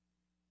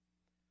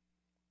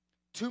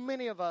 Too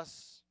many of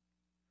us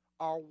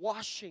are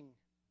washing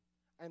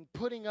and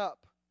putting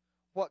up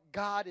what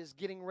God is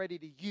getting ready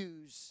to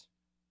use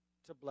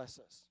to bless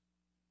us.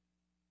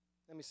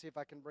 Let me see if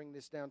I can bring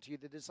this down to you.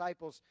 The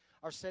disciples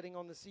are sitting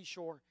on the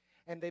seashore,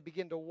 and they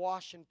begin to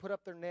wash and put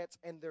up their nets,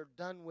 and they're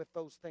done with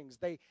those things.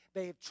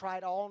 They've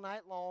tried all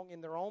night long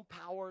in their own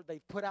power.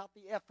 They've put out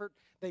the effort.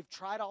 They've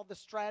tried all the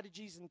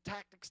strategies and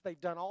tactics.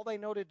 They've done all they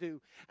know to do.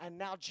 And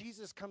now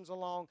Jesus comes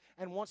along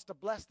and wants to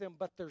bless them,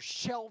 but they're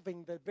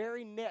shelving the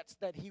very nets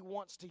that he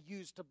wants to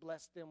use to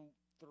bless them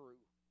through.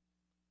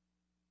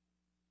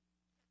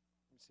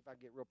 Let me see if I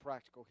get real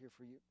practical here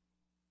for you.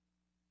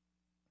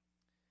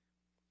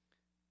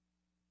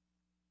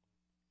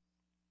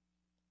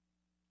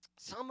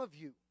 Some of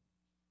you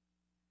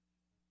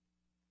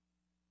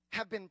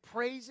have been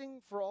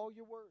praising for all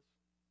you're worth,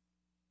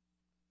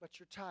 but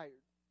you're tired.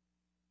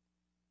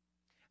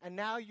 And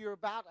now you're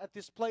about at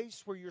this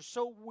place where you're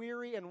so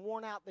weary and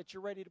worn out that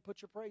you're ready to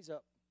put your praise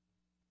up.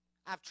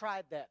 I've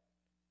tried that.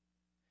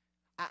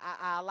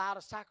 I allowed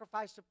a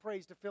sacrifice of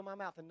praise to fill my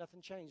mouth and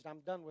nothing changed. I'm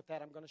done with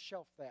that. I'm going to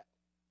shelf that.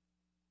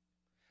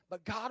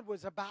 But God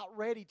was about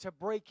ready to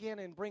break in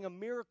and bring a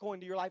miracle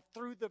into your life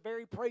through the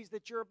very praise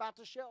that you're about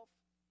to shelf.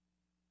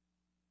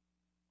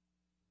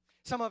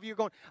 Some of you are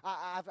going,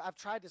 I've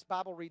tried this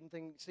Bible reading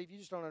thing. Steve, you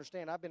just don't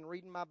understand. I've been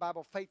reading my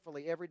Bible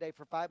faithfully every day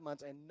for 5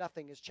 months, and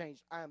nothing has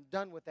changed. I am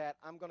done with that.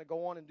 I'm going to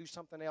go on and do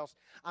something else.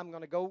 I'm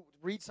going to go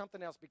read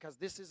something else because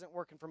this isn't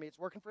working for me. It's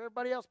working for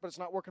everybody else, but it's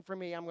not working for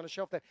me. I'm going to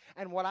shelf that.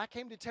 And what I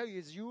came to tell you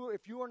is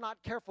if you are not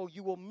careful,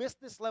 you will miss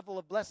this level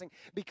of blessing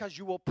because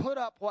you will put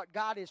up what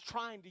God is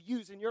trying to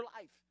use in your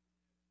life.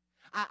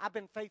 I've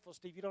been faithful,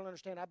 Steve. You don't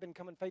understand. I've been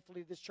coming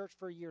faithfully to this church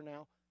for a year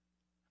now.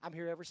 I'm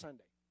here every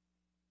Sunday.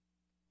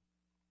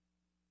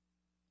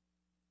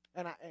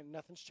 And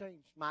nothing's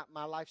changed.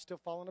 My life's still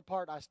falling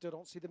apart. I still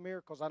don't see the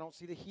miracles. I don't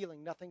see the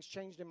healing. Nothing's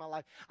changed in my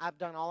life. I've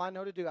done all I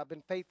know to do. I've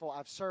been faithful.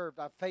 I've served.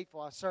 I'm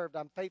faithful. I served.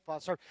 I'm faithful. I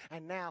served.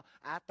 And now,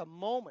 at the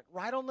moment,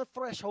 right on the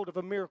threshold of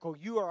a miracle,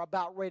 you are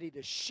about ready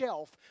to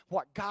shelf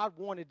what God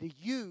wanted to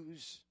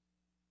use.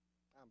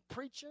 I'm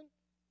preaching.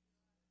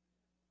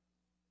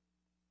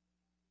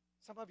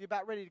 Some of you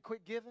about ready to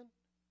quit giving.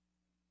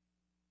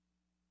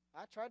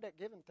 I tried that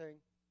giving thing.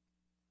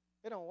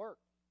 It don't work.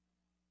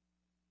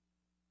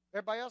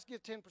 Everybody else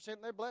gives 10%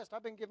 and they're blessed.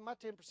 I've been giving my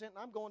 10% and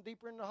I'm going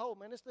deeper in the hole.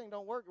 Man, this thing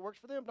don't work. It works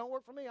for them. Don't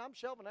work for me. I'm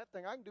shelving that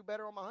thing. I can do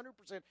better on my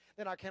 100%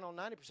 than I can on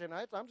 90%.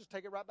 I'm just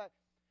taking it right back.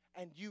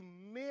 And you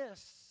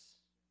miss.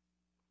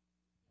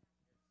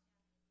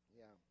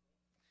 Yeah.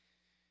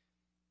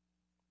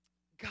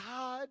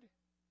 God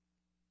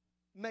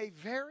may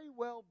very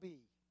well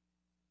be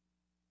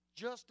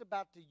just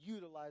about to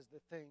utilize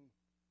the thing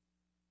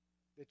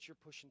that you're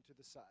pushing to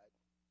the side.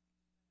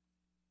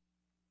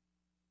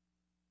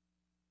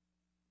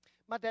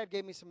 My dad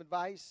gave me some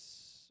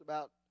advice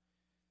about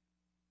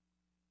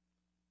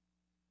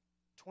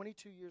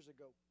 22 years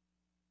ago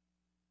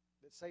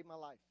that saved my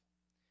life.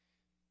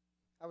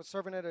 I was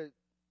serving at a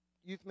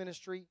youth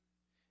ministry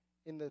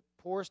in the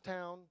poorest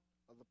town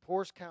of the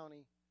poorest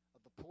county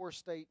of the poorest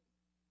state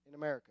in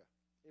America.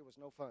 It was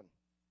no fun.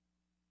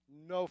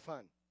 No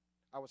fun.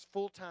 I was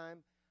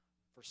full-time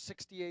for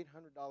 $6,800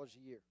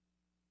 a year.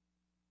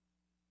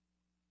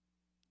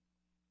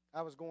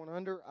 I was going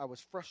under. I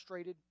was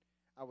frustrated.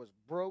 I was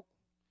broke.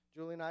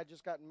 Julie and I had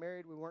just gotten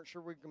married. We weren't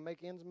sure we could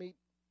make ends meet.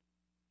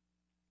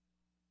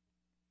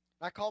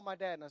 I called my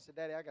dad and I said,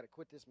 Daddy, I got to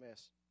quit this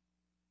mess.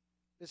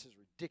 This is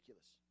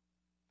ridiculous.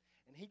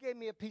 And he gave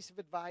me a piece of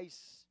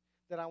advice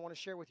that I want to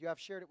share with you. I've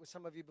shared it with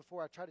some of you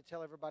before. I try to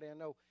tell everybody I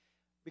know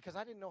because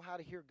I didn't know how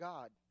to hear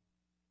God.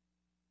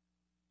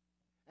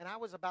 And I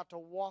was about to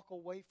walk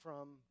away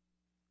from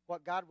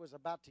what God was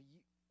about to use.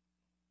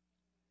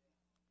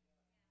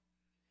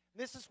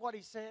 This is what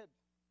he said.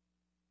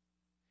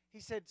 He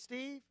said,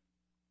 Steve,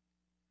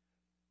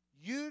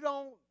 you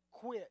don't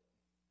quit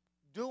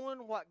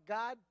doing what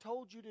God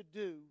told you to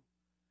do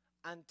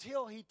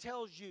until he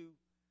tells you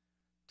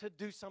to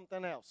do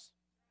something else.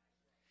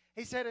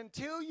 He said,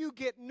 until you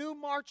get new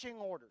marching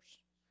orders,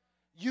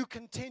 you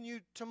continue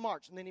to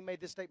march. And then he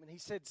made this statement. He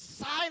said,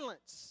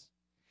 silence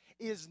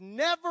is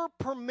never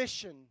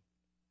permission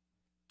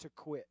to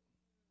quit.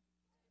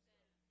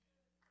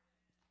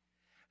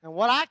 And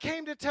what I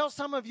came to tell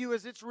some of you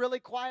is it's really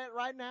quiet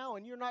right now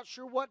and you're not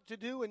sure what to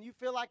do and you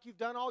feel like you've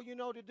done all you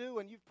know to do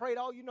and you've prayed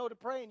all you know to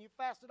pray and you've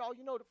fasted all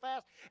you know to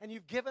fast and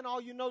you've given all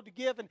you know to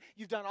give and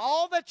you've done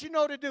all that you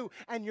know to do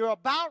and you're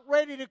about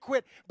ready to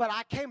quit. But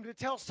I came to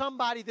tell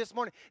somebody this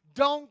morning,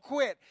 don't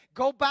quit.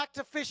 Go back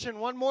to fishing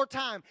one more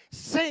time.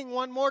 Sing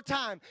one more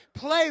time.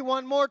 Play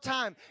one more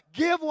time.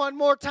 Give one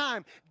more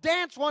time.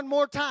 Dance one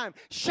more time.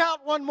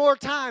 Shout one more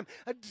time.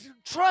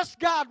 Trust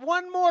God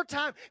one more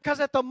time.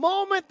 Because at the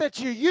moment that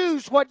you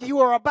use what you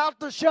are about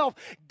to shelf,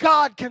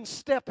 God can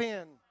step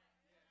in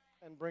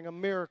and bring a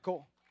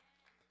miracle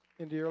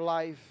into your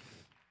life.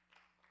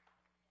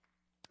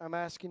 I'm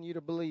asking you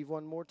to believe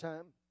one more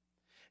time.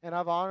 And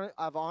I've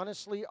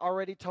honestly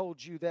already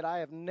told you that I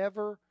have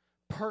never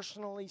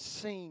personally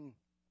seen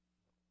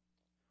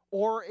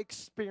or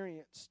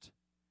experienced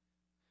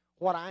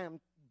what I am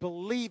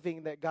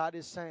believing that God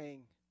is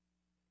saying.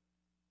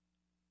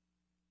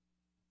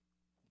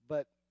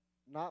 But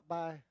not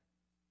by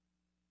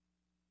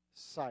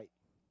sight.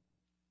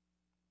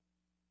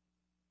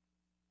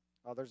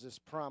 Oh, there's this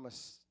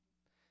promise.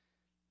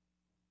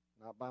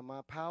 Not by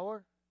my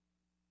power,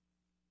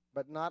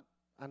 but not,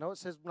 I know it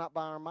says not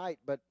by our might,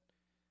 but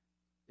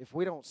if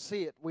we don't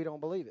see it, we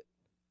don't believe it.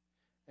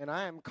 And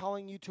I am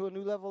calling you to a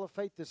new level of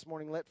faith this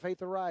morning. Let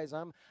faith arise.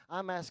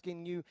 I'm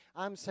asking you,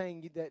 I'm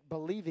saying that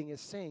believing is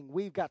seeing.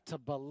 We've got to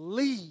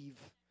believe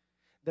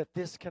that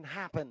this can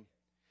happen.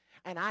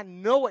 And I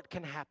know it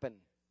can happen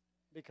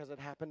because it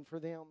happened for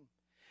them.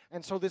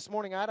 And so this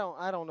morning, I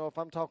don't know if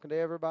I'm talking to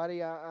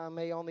everybody. I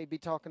may only be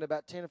talking to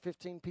about 10 or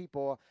 15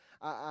 people.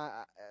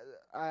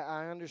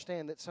 I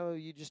understand that some of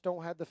you just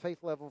don't have the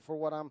faith level for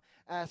what I'm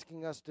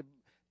asking us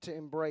to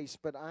embrace.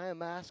 But I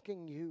am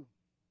asking you,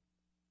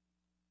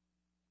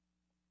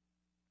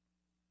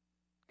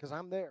 because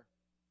I'm there.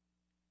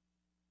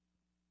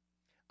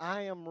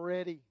 I am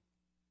ready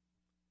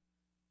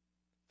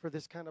for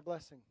this kind of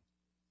blessing.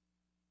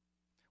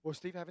 Well,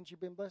 Steve, haven't you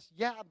been blessed?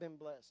 Yeah, I've been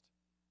blessed.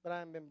 But I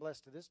haven't been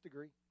blessed to this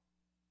degree.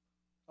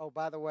 Oh,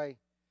 by the way,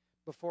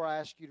 before I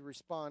ask you to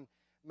respond,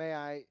 may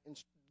I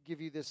give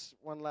you this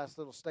one last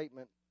little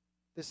statement?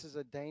 This is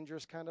a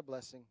dangerous kind of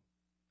blessing.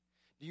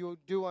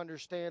 Do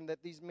understand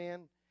that these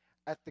men,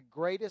 at the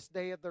greatest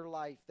day of their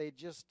life, they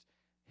just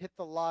hit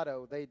the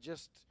lotto. They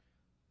just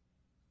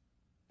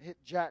hit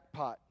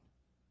jackpot.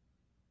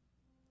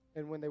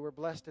 And when they were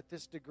blessed at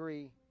this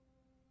degree,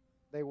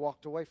 they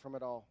walked away from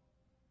it all.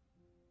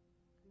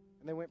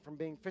 And they went from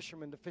being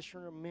fishermen to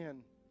fishermen.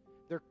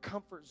 Their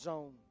comfort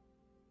zone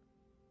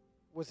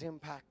was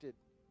impacted.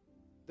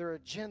 Their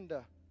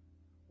agenda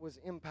was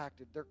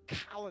impacted. Their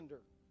calendar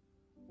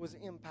was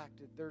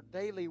impacted. Their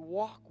daily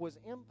walk was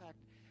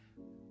impacted.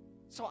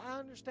 So I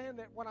understand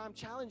that what I'm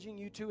challenging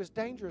you to is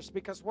dangerous,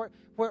 because what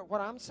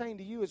I'm saying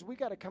to you is we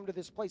got to come to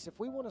this place. If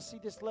we want to see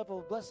this level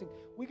of blessing,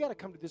 we got to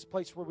come to this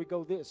place where we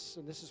go this,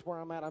 and this is where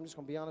I'm at. I'm just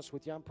going to be honest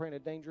with you. I'm praying a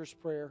dangerous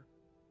prayer.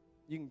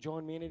 You can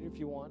join me in it if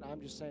you want.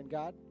 I'm just saying,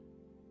 God,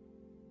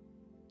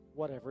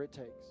 whatever it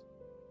takes.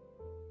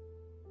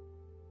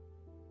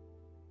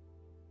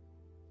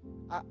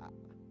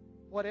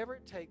 Whatever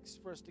it takes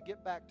for us to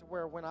get back to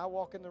where when I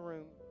walk in the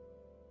room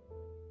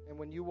and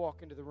when you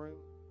walk into the room,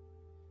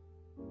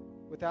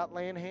 without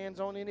laying hands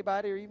on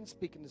anybody or even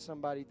speaking to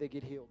somebody, they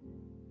get healed.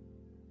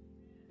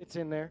 It's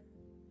in there.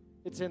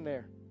 It's in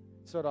there.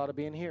 So it ought to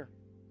be in here.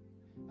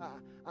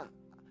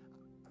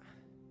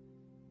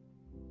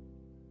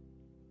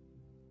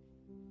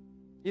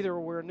 Either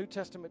we're a New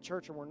Testament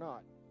church or we're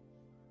not.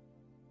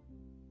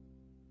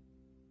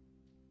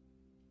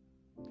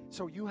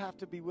 So you have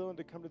to be willing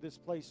to come to this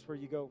place where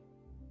you go,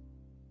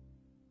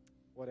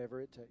 whatever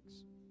it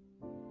takes.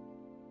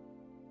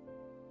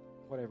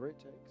 Whatever it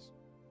takes.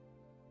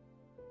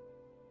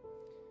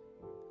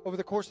 Over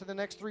the course of the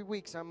next 3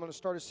 weeks, I'm going to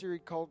start a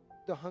series called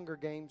The Hunger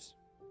Games.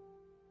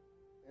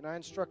 And I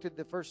instructed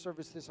the first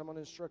service this. I'm going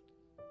to instruct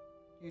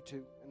you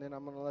to, and then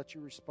I'm going to let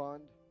you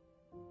respond.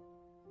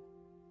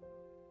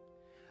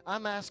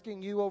 I'm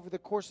asking you over the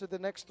course of the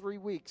next 3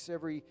 weeks,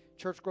 every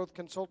church growth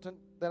consultant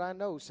that I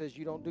know says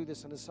you don't do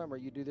this in the summer.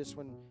 You do this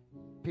when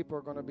people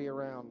are going to be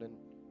around. And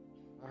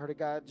I heard a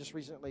guy just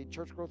recently,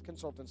 church growth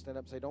consultant, stand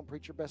up and say, don't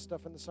preach your best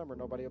stuff in the summer.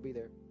 Nobody will be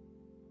there.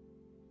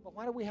 But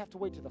why do we have to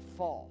wait to the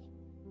fall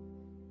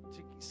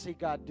to see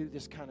God do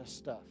this kind of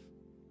stuff?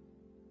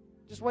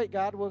 Just wait,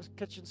 God. We'll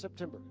catch you in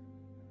September.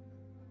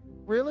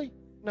 Really?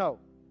 No.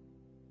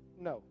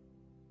 No.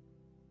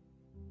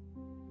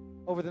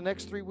 Over the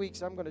next 3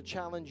 weeks, I'm going to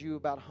challenge you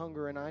about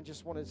hunger, and I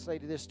just want to say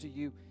this to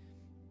you.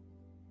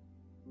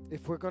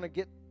 If we're going to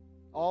get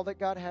all that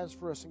God has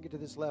for us and get to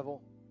this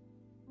level,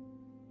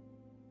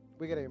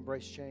 we got to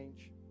embrace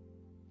change.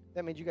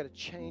 That means you got to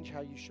change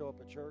how you show up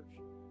at church.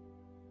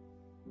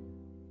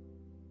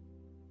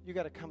 You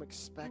got to come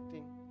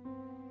expecting.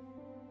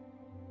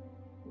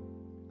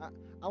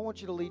 I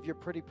want you to leave your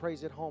pretty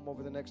praise at home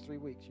over the next 3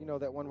 weeks. You know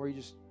that one where you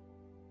just,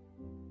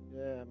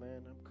 yeah,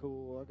 man, I'm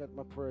cool. I got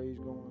my praise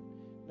going.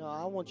 No,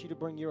 I want you to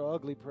bring your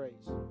ugly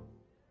praise.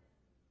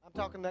 I'm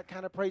talking that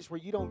kind of praise where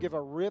you don't give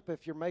a rip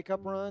if your makeup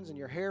runs and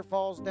your hair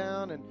falls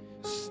down and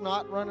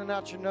snot running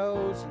out your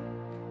nose.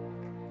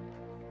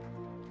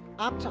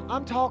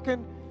 I'm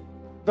talking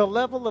the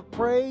level of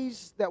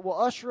praise that will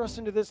usher us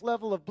into this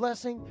level of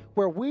blessing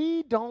where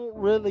we don't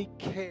really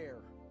care.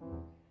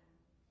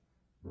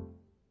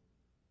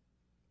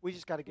 We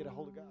just got to get a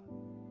hold of God.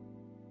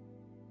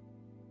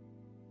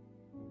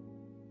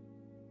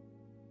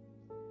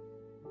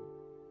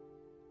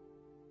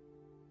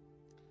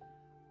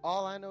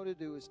 All I know to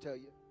do is tell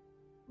you,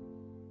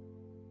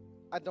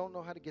 I don't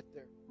know how to get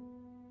there.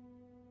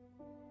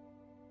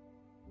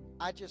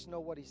 I just know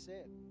what he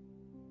said.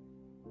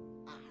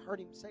 I heard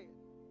him say it.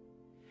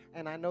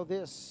 And I know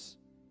this.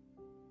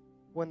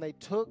 When they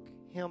took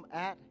him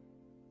at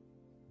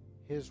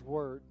his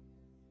word,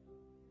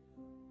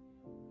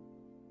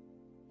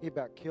 he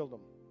about killed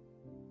him.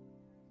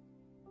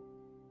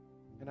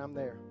 And I'm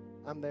there.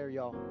 I'm there,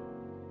 y'all.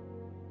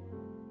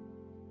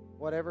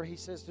 Whatever he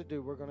says to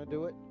do, we're going to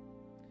do it.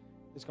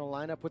 It's going to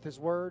line up with his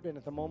word. And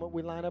at the moment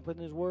we line up with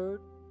his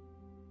word,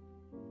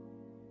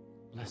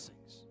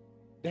 blessings.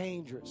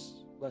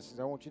 Dangerous blessings.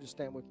 I want you to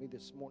stand with me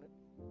this morning.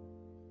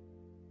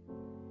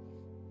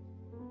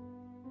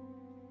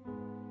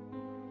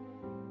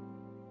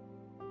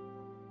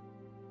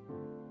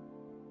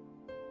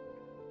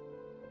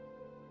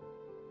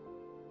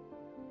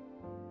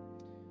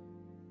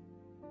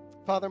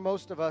 Father,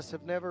 most of us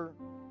have never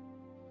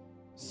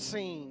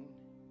seen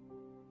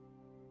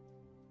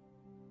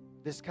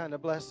this kind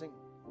of blessing.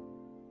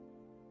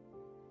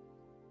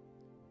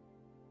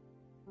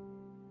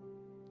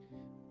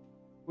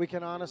 We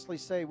can honestly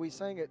say, we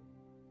sang it,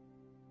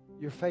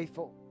 you're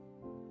faithful.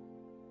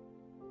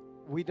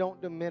 We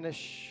don't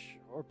diminish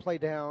or play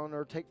down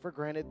or take for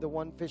granted the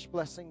one fish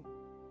blessing.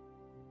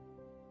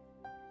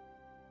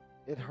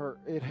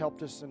 It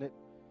helped us, and it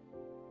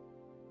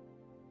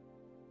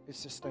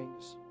sustained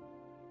us.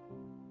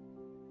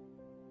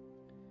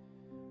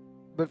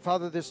 But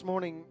Father, this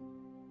morning,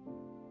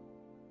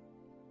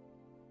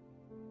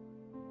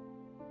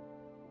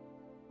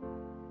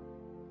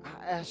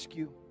 I ask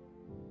you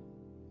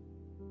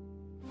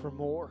for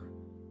more.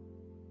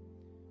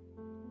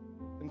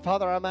 And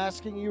Father, I'm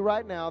asking you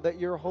right now that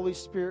your Holy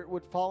Spirit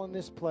would fall in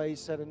this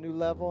place at a new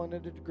level and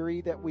at a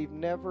degree that we've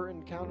never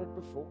encountered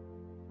before.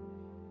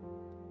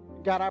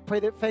 God, I pray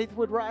that faith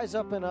would rise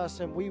up in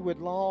us and we would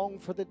long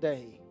for the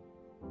day.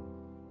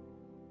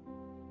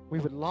 We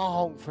would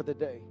long for the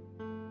day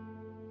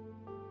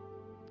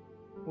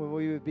when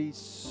we would be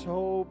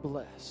so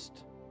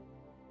blessed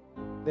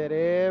that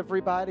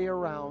everybody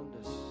around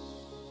us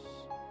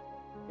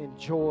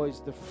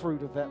enjoys the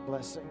fruit of that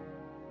blessing.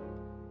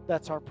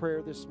 That's our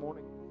prayer this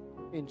morning.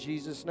 In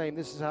Jesus' name,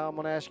 this is how I'm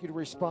going to ask you to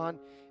respond.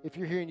 If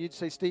you're here and you'd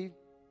say, Steve,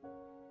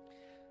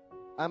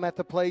 I'm at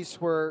the place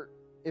where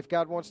if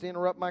God wants to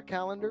interrupt my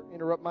calendar,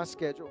 interrupt my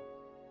schedule,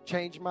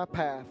 change my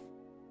path,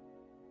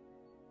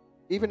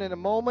 even in a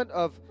moment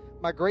of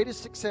my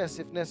greatest success,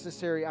 if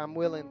necessary, I'm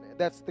willing.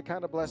 That's the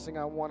kind of blessing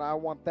I want. I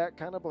want that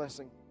kind of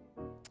blessing.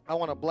 I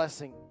want a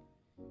blessing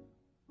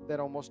that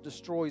almost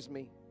destroys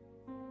me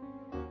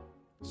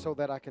so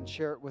that I can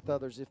share it with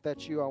others. If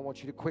that's you, I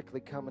want you to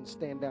quickly come and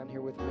stand down here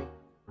with me.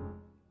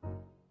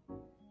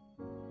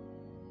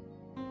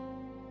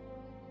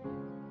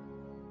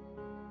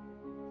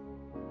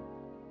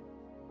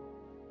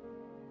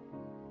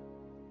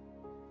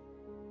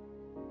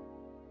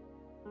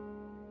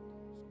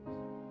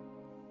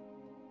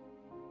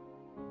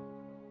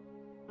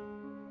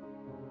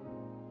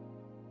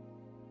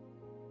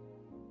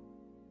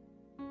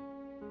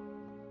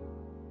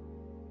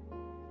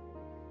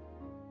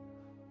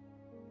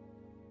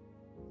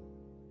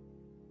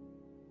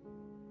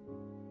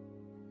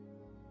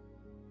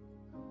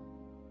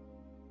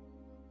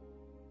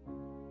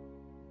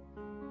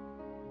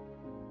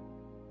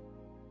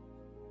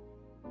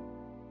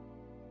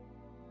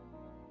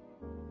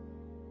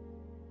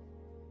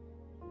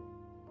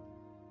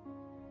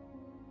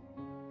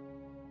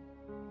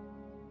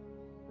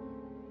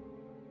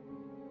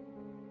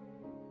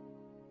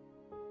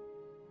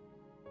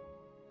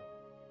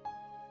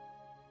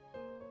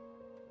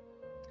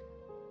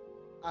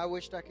 I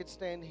wished I could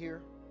stand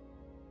here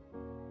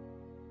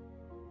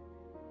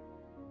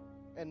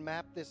and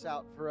map this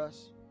out for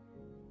us?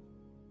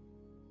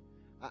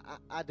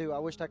 I do. I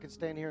wish I could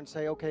stand here and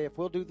say, okay, if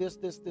we'll do this,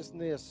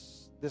 and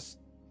this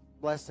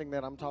blessing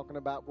that I'm talking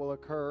about will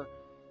occur.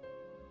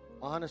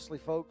 Honestly,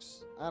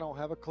 folks, I don't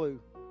have a clue.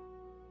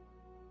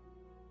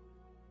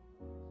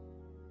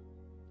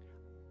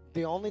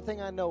 The only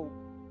thing I know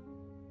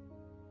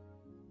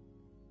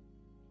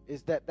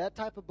is that that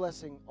type of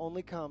blessing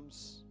only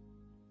comes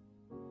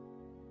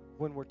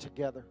when we're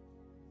together.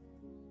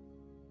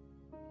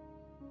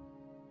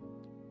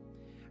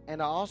 And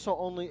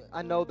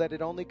I know that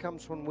it only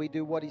comes when we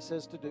do what He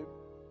says to do.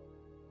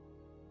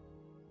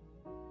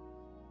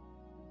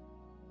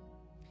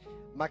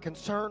 My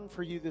concern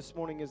for you this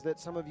morning is that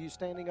some of you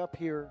standing up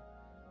here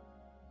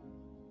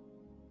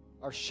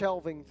are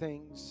shelving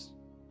things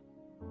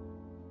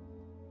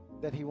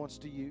that He wants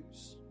to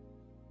use.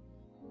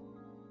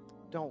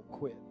 Don't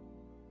quit.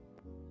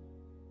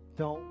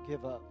 Don't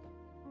give up.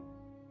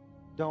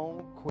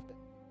 Don't quit.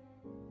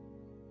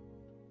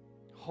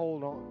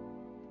 Hold on.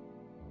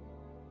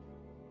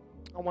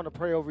 I want to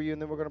pray over you,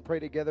 and then we're going to pray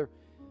together.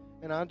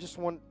 And I just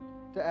want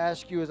to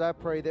ask you as I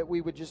pray that we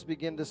would just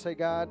begin to say,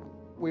 God,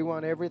 we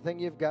want everything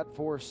You've got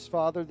for us,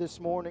 Father, this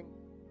morning.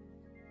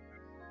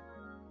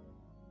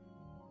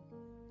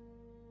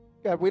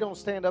 God, we don't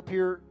stand up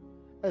here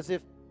as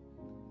if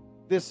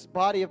this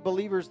body of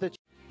believers that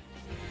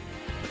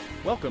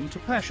Welcome to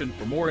Passion.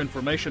 For more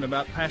information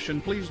about Passion,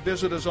 please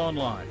visit us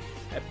online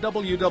at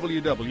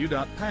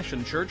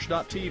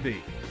www.passionchurch.tv.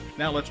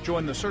 Now let's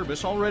join the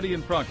service already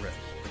in progress.